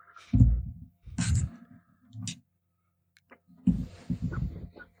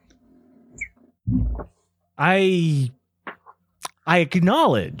 I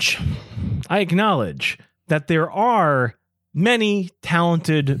acknowledge that there are many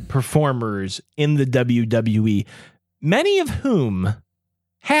talented performers in the WWE, many of whom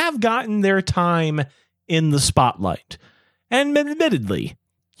have gotten their time in the spotlight. And admittedly,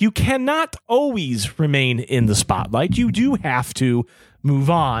 you cannot always remain in the spotlight. You do have to move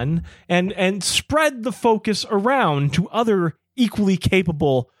on and spread the focus around to other equally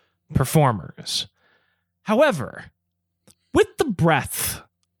capable performers. However, with the breadth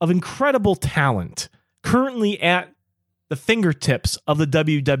of incredible talent currently at the fingertips of the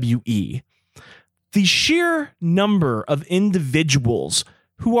WWE, the sheer number of individuals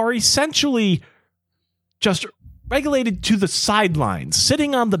who are essentially just relegated to the sidelines,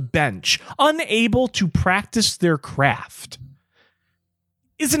 sitting on the bench, unable to practice their craft,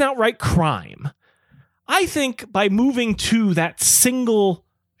 is an outright crime. I think by moving to that single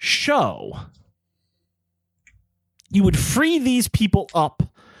show, you would free these people up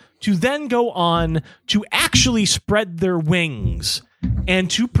to then go on to actually spread their wings and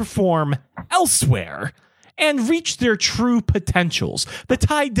to perform elsewhere and reach their true potentials. The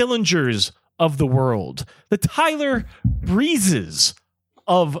Ty Dillingers of the world, the Tyler Breezes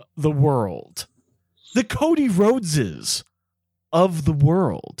of the world, the Cody Rhodeses of the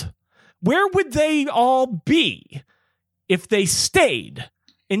world. Where would they all be if they stayed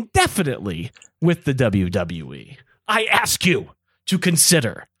indefinitely with the WWE? I ask you to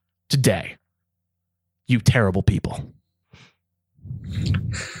consider today, you terrible people.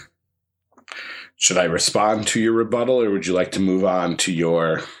 Should I respond to your rebuttal, or would you like to move on to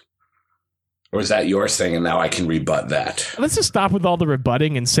your... Or is that yours thing and now I can rebut that? Let's just stop with all the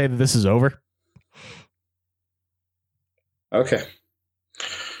rebutting and say that this is over. Okay.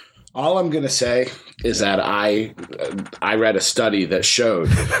 All I'm going to say is that I read a study that showed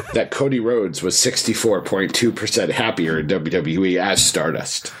that Cody Rhodes was 64.2% happier in WWE as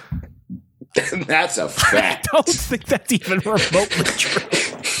Stardust. And that's a fact. I don't think that's even remotely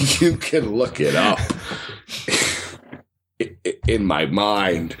true. You can look it up in my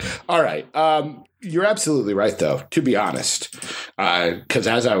mind. All right. You're absolutely right, though, to be honest. Because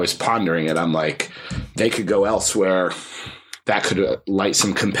as I was pondering it, I'm like, they could go elsewhere. That could light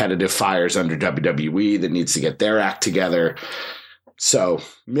some competitive fires under WWE that needs to get their act together. So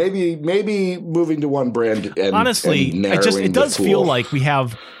maybe moving to one brand. And, honestly, and it does feel like we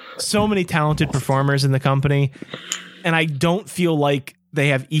have so many talented performers in the company, and I don't feel like they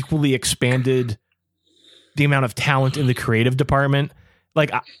have equally expanded the amount of talent in the creative department.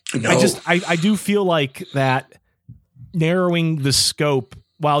 Like, I do feel like that narrowing the scope,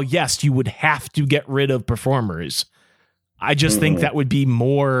 while yes, you would have to get rid of performers, I just think that would be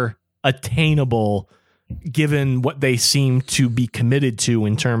more attainable given what they seem to be committed to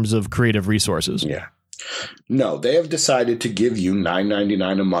in terms of creative resources. Yeah. No, they have decided to give you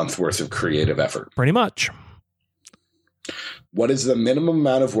 $9.99 a month worth of creative effort. Pretty much. What is the minimum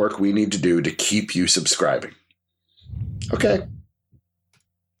amount of work we need to do to keep you subscribing? Okay.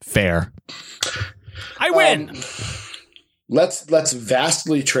 Fair. I win. Let's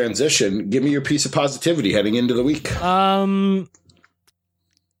vastly transition. Give me your piece of positivity heading into the week.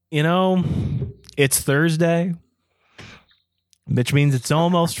 It's Thursday, which means it's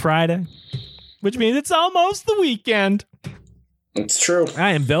almost Friday, which means it's almost the weekend. It's true.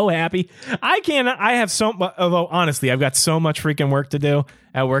 I am so happy. Although honestly, I've got so much freaking work to do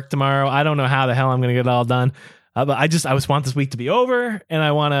at work tomorrow. I don't know how the hell I'm going to get it all done. But I just want this week to be over, and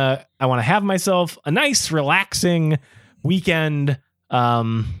I want to have myself a nice, relaxing weekend,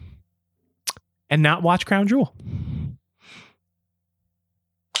 and not watch Crown Jewel.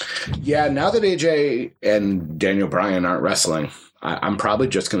 Yeah, now that AJ and Daniel Bryan aren't wrestling, I'm probably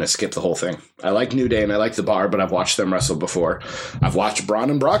just going to skip the whole thing. I like New Day and I like The Bar, but I've watched them wrestle before. I've watched Braun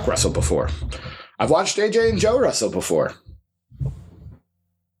and Brock wrestle before. I've watched AJ and Joe wrestle before.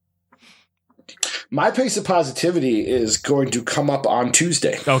 My piece of positivity is going to come up on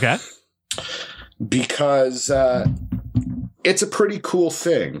Tuesday. Okay. Because it's a pretty cool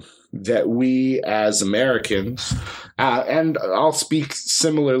thing that we as Americans, and I'll speak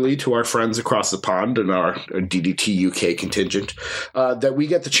similarly to our friends across the pond and our DDT UK contingent, that we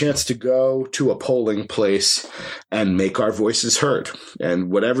get the chance to go to a polling place and make our voices heard.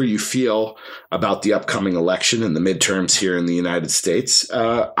 And whatever you feel about the upcoming election and the midterms here in the United States,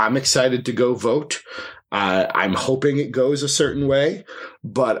 I'm excited to go vote. I'm hoping it goes a certain way,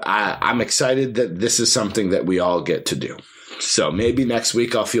 but I'm excited that this is something that we all get to do. So maybe next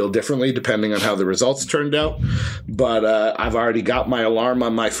week I'll feel differently depending on how the results turned out. But I've already got my alarm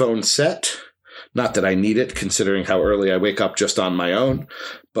on my phone set. Not that I need it, considering how early I wake up just on my own.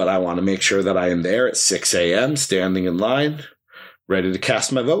 But I want to make sure that I am there at 6 a.m., standing in line, ready to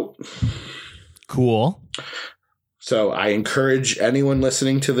cast my vote. Cool. So I encourage anyone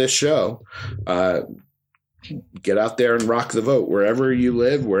listening to this show, get out there and rock the vote. Wherever you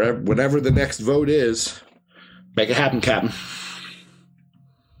live, whenever the next vote is, make it happen, Captain.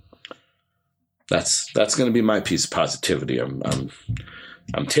 That's going to be my piece of positivity. I'm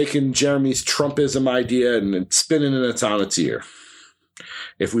taking Jeremy's Trumpism idea and spinning it on its ear.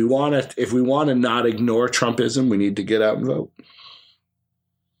 If we want to not ignore Trumpism, we need to get out and vote.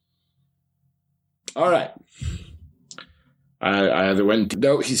 All right. I either went.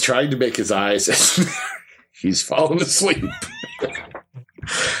 No, he's trying to make his eyes. He's fallen asleep.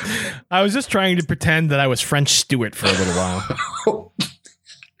 I was just trying to pretend that I was French Stewart for a little while.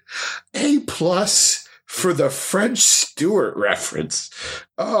 A+ for the French Stewart reference.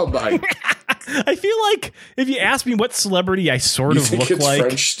 Oh my! I feel like if you ask me what celebrity I sort of look like,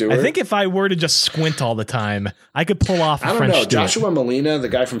 French Stewart? I think if I were to just squint all the time, I could pull off. I don't French know. Stewart. Joshua Molina, the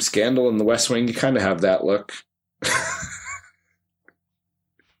guy from Scandal and The West Wing, you kind of have that look.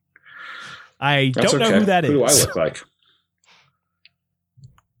 I don't know who that is. Who do I look like?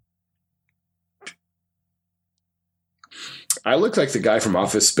 I look like the guy from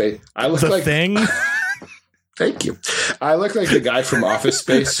Office Space. I look like Thing. Thank you. I look like the guy from Office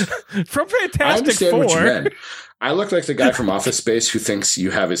Space. From Fantastic I understand Four. what you meant. I look like the guy from Office Space who thinks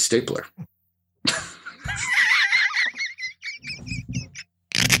you have his stapler.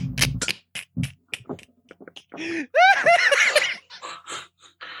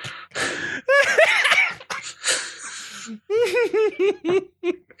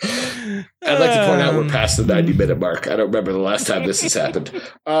 I'd like to point out we're past the 90-minute mark. I don't remember the last time this has happened.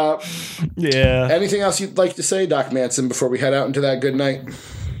 Yeah. Anything else you'd like to say, Doc Manson, before we head out into that good night?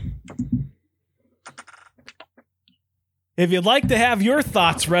 If you'd like to have your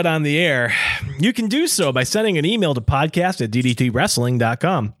thoughts read on the air, you can do so by sending an email to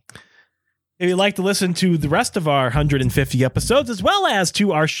podcast@ddtwrestling.com. If you'd like to listen to the rest of our 150 episodes, as well as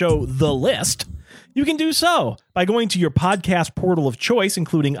to our show, The List, you can do so by going to your podcast portal of choice,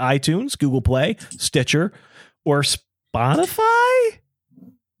 including iTunes, Google Play, Stitcher, or Spotify,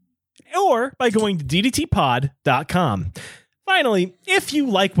 or by going to ddtpod.com. Finally, if you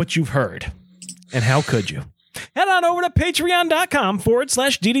like what you've heard, and how could you, head on over to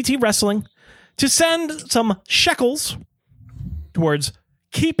patreon.com/DDT Wrestling to send some shekels towards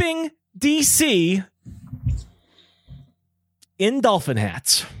keeping DC in dolphin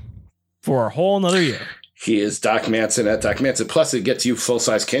hats for a whole nother year. He is Doc Manson at Doc Manson. Plus, it gets you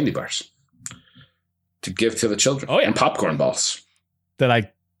full-size candy bars to give to the children. Oh, yeah. And popcorn balls. That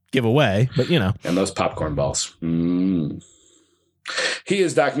I give away, but you know. And those popcorn balls. He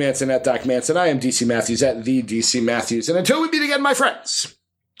is Doc Manson at Doc Manson. I am DC Matthews at the DC Matthews. And until we meet again, my friends,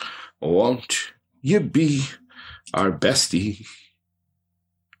 won't you be our bestie?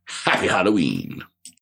 Happy Halloween.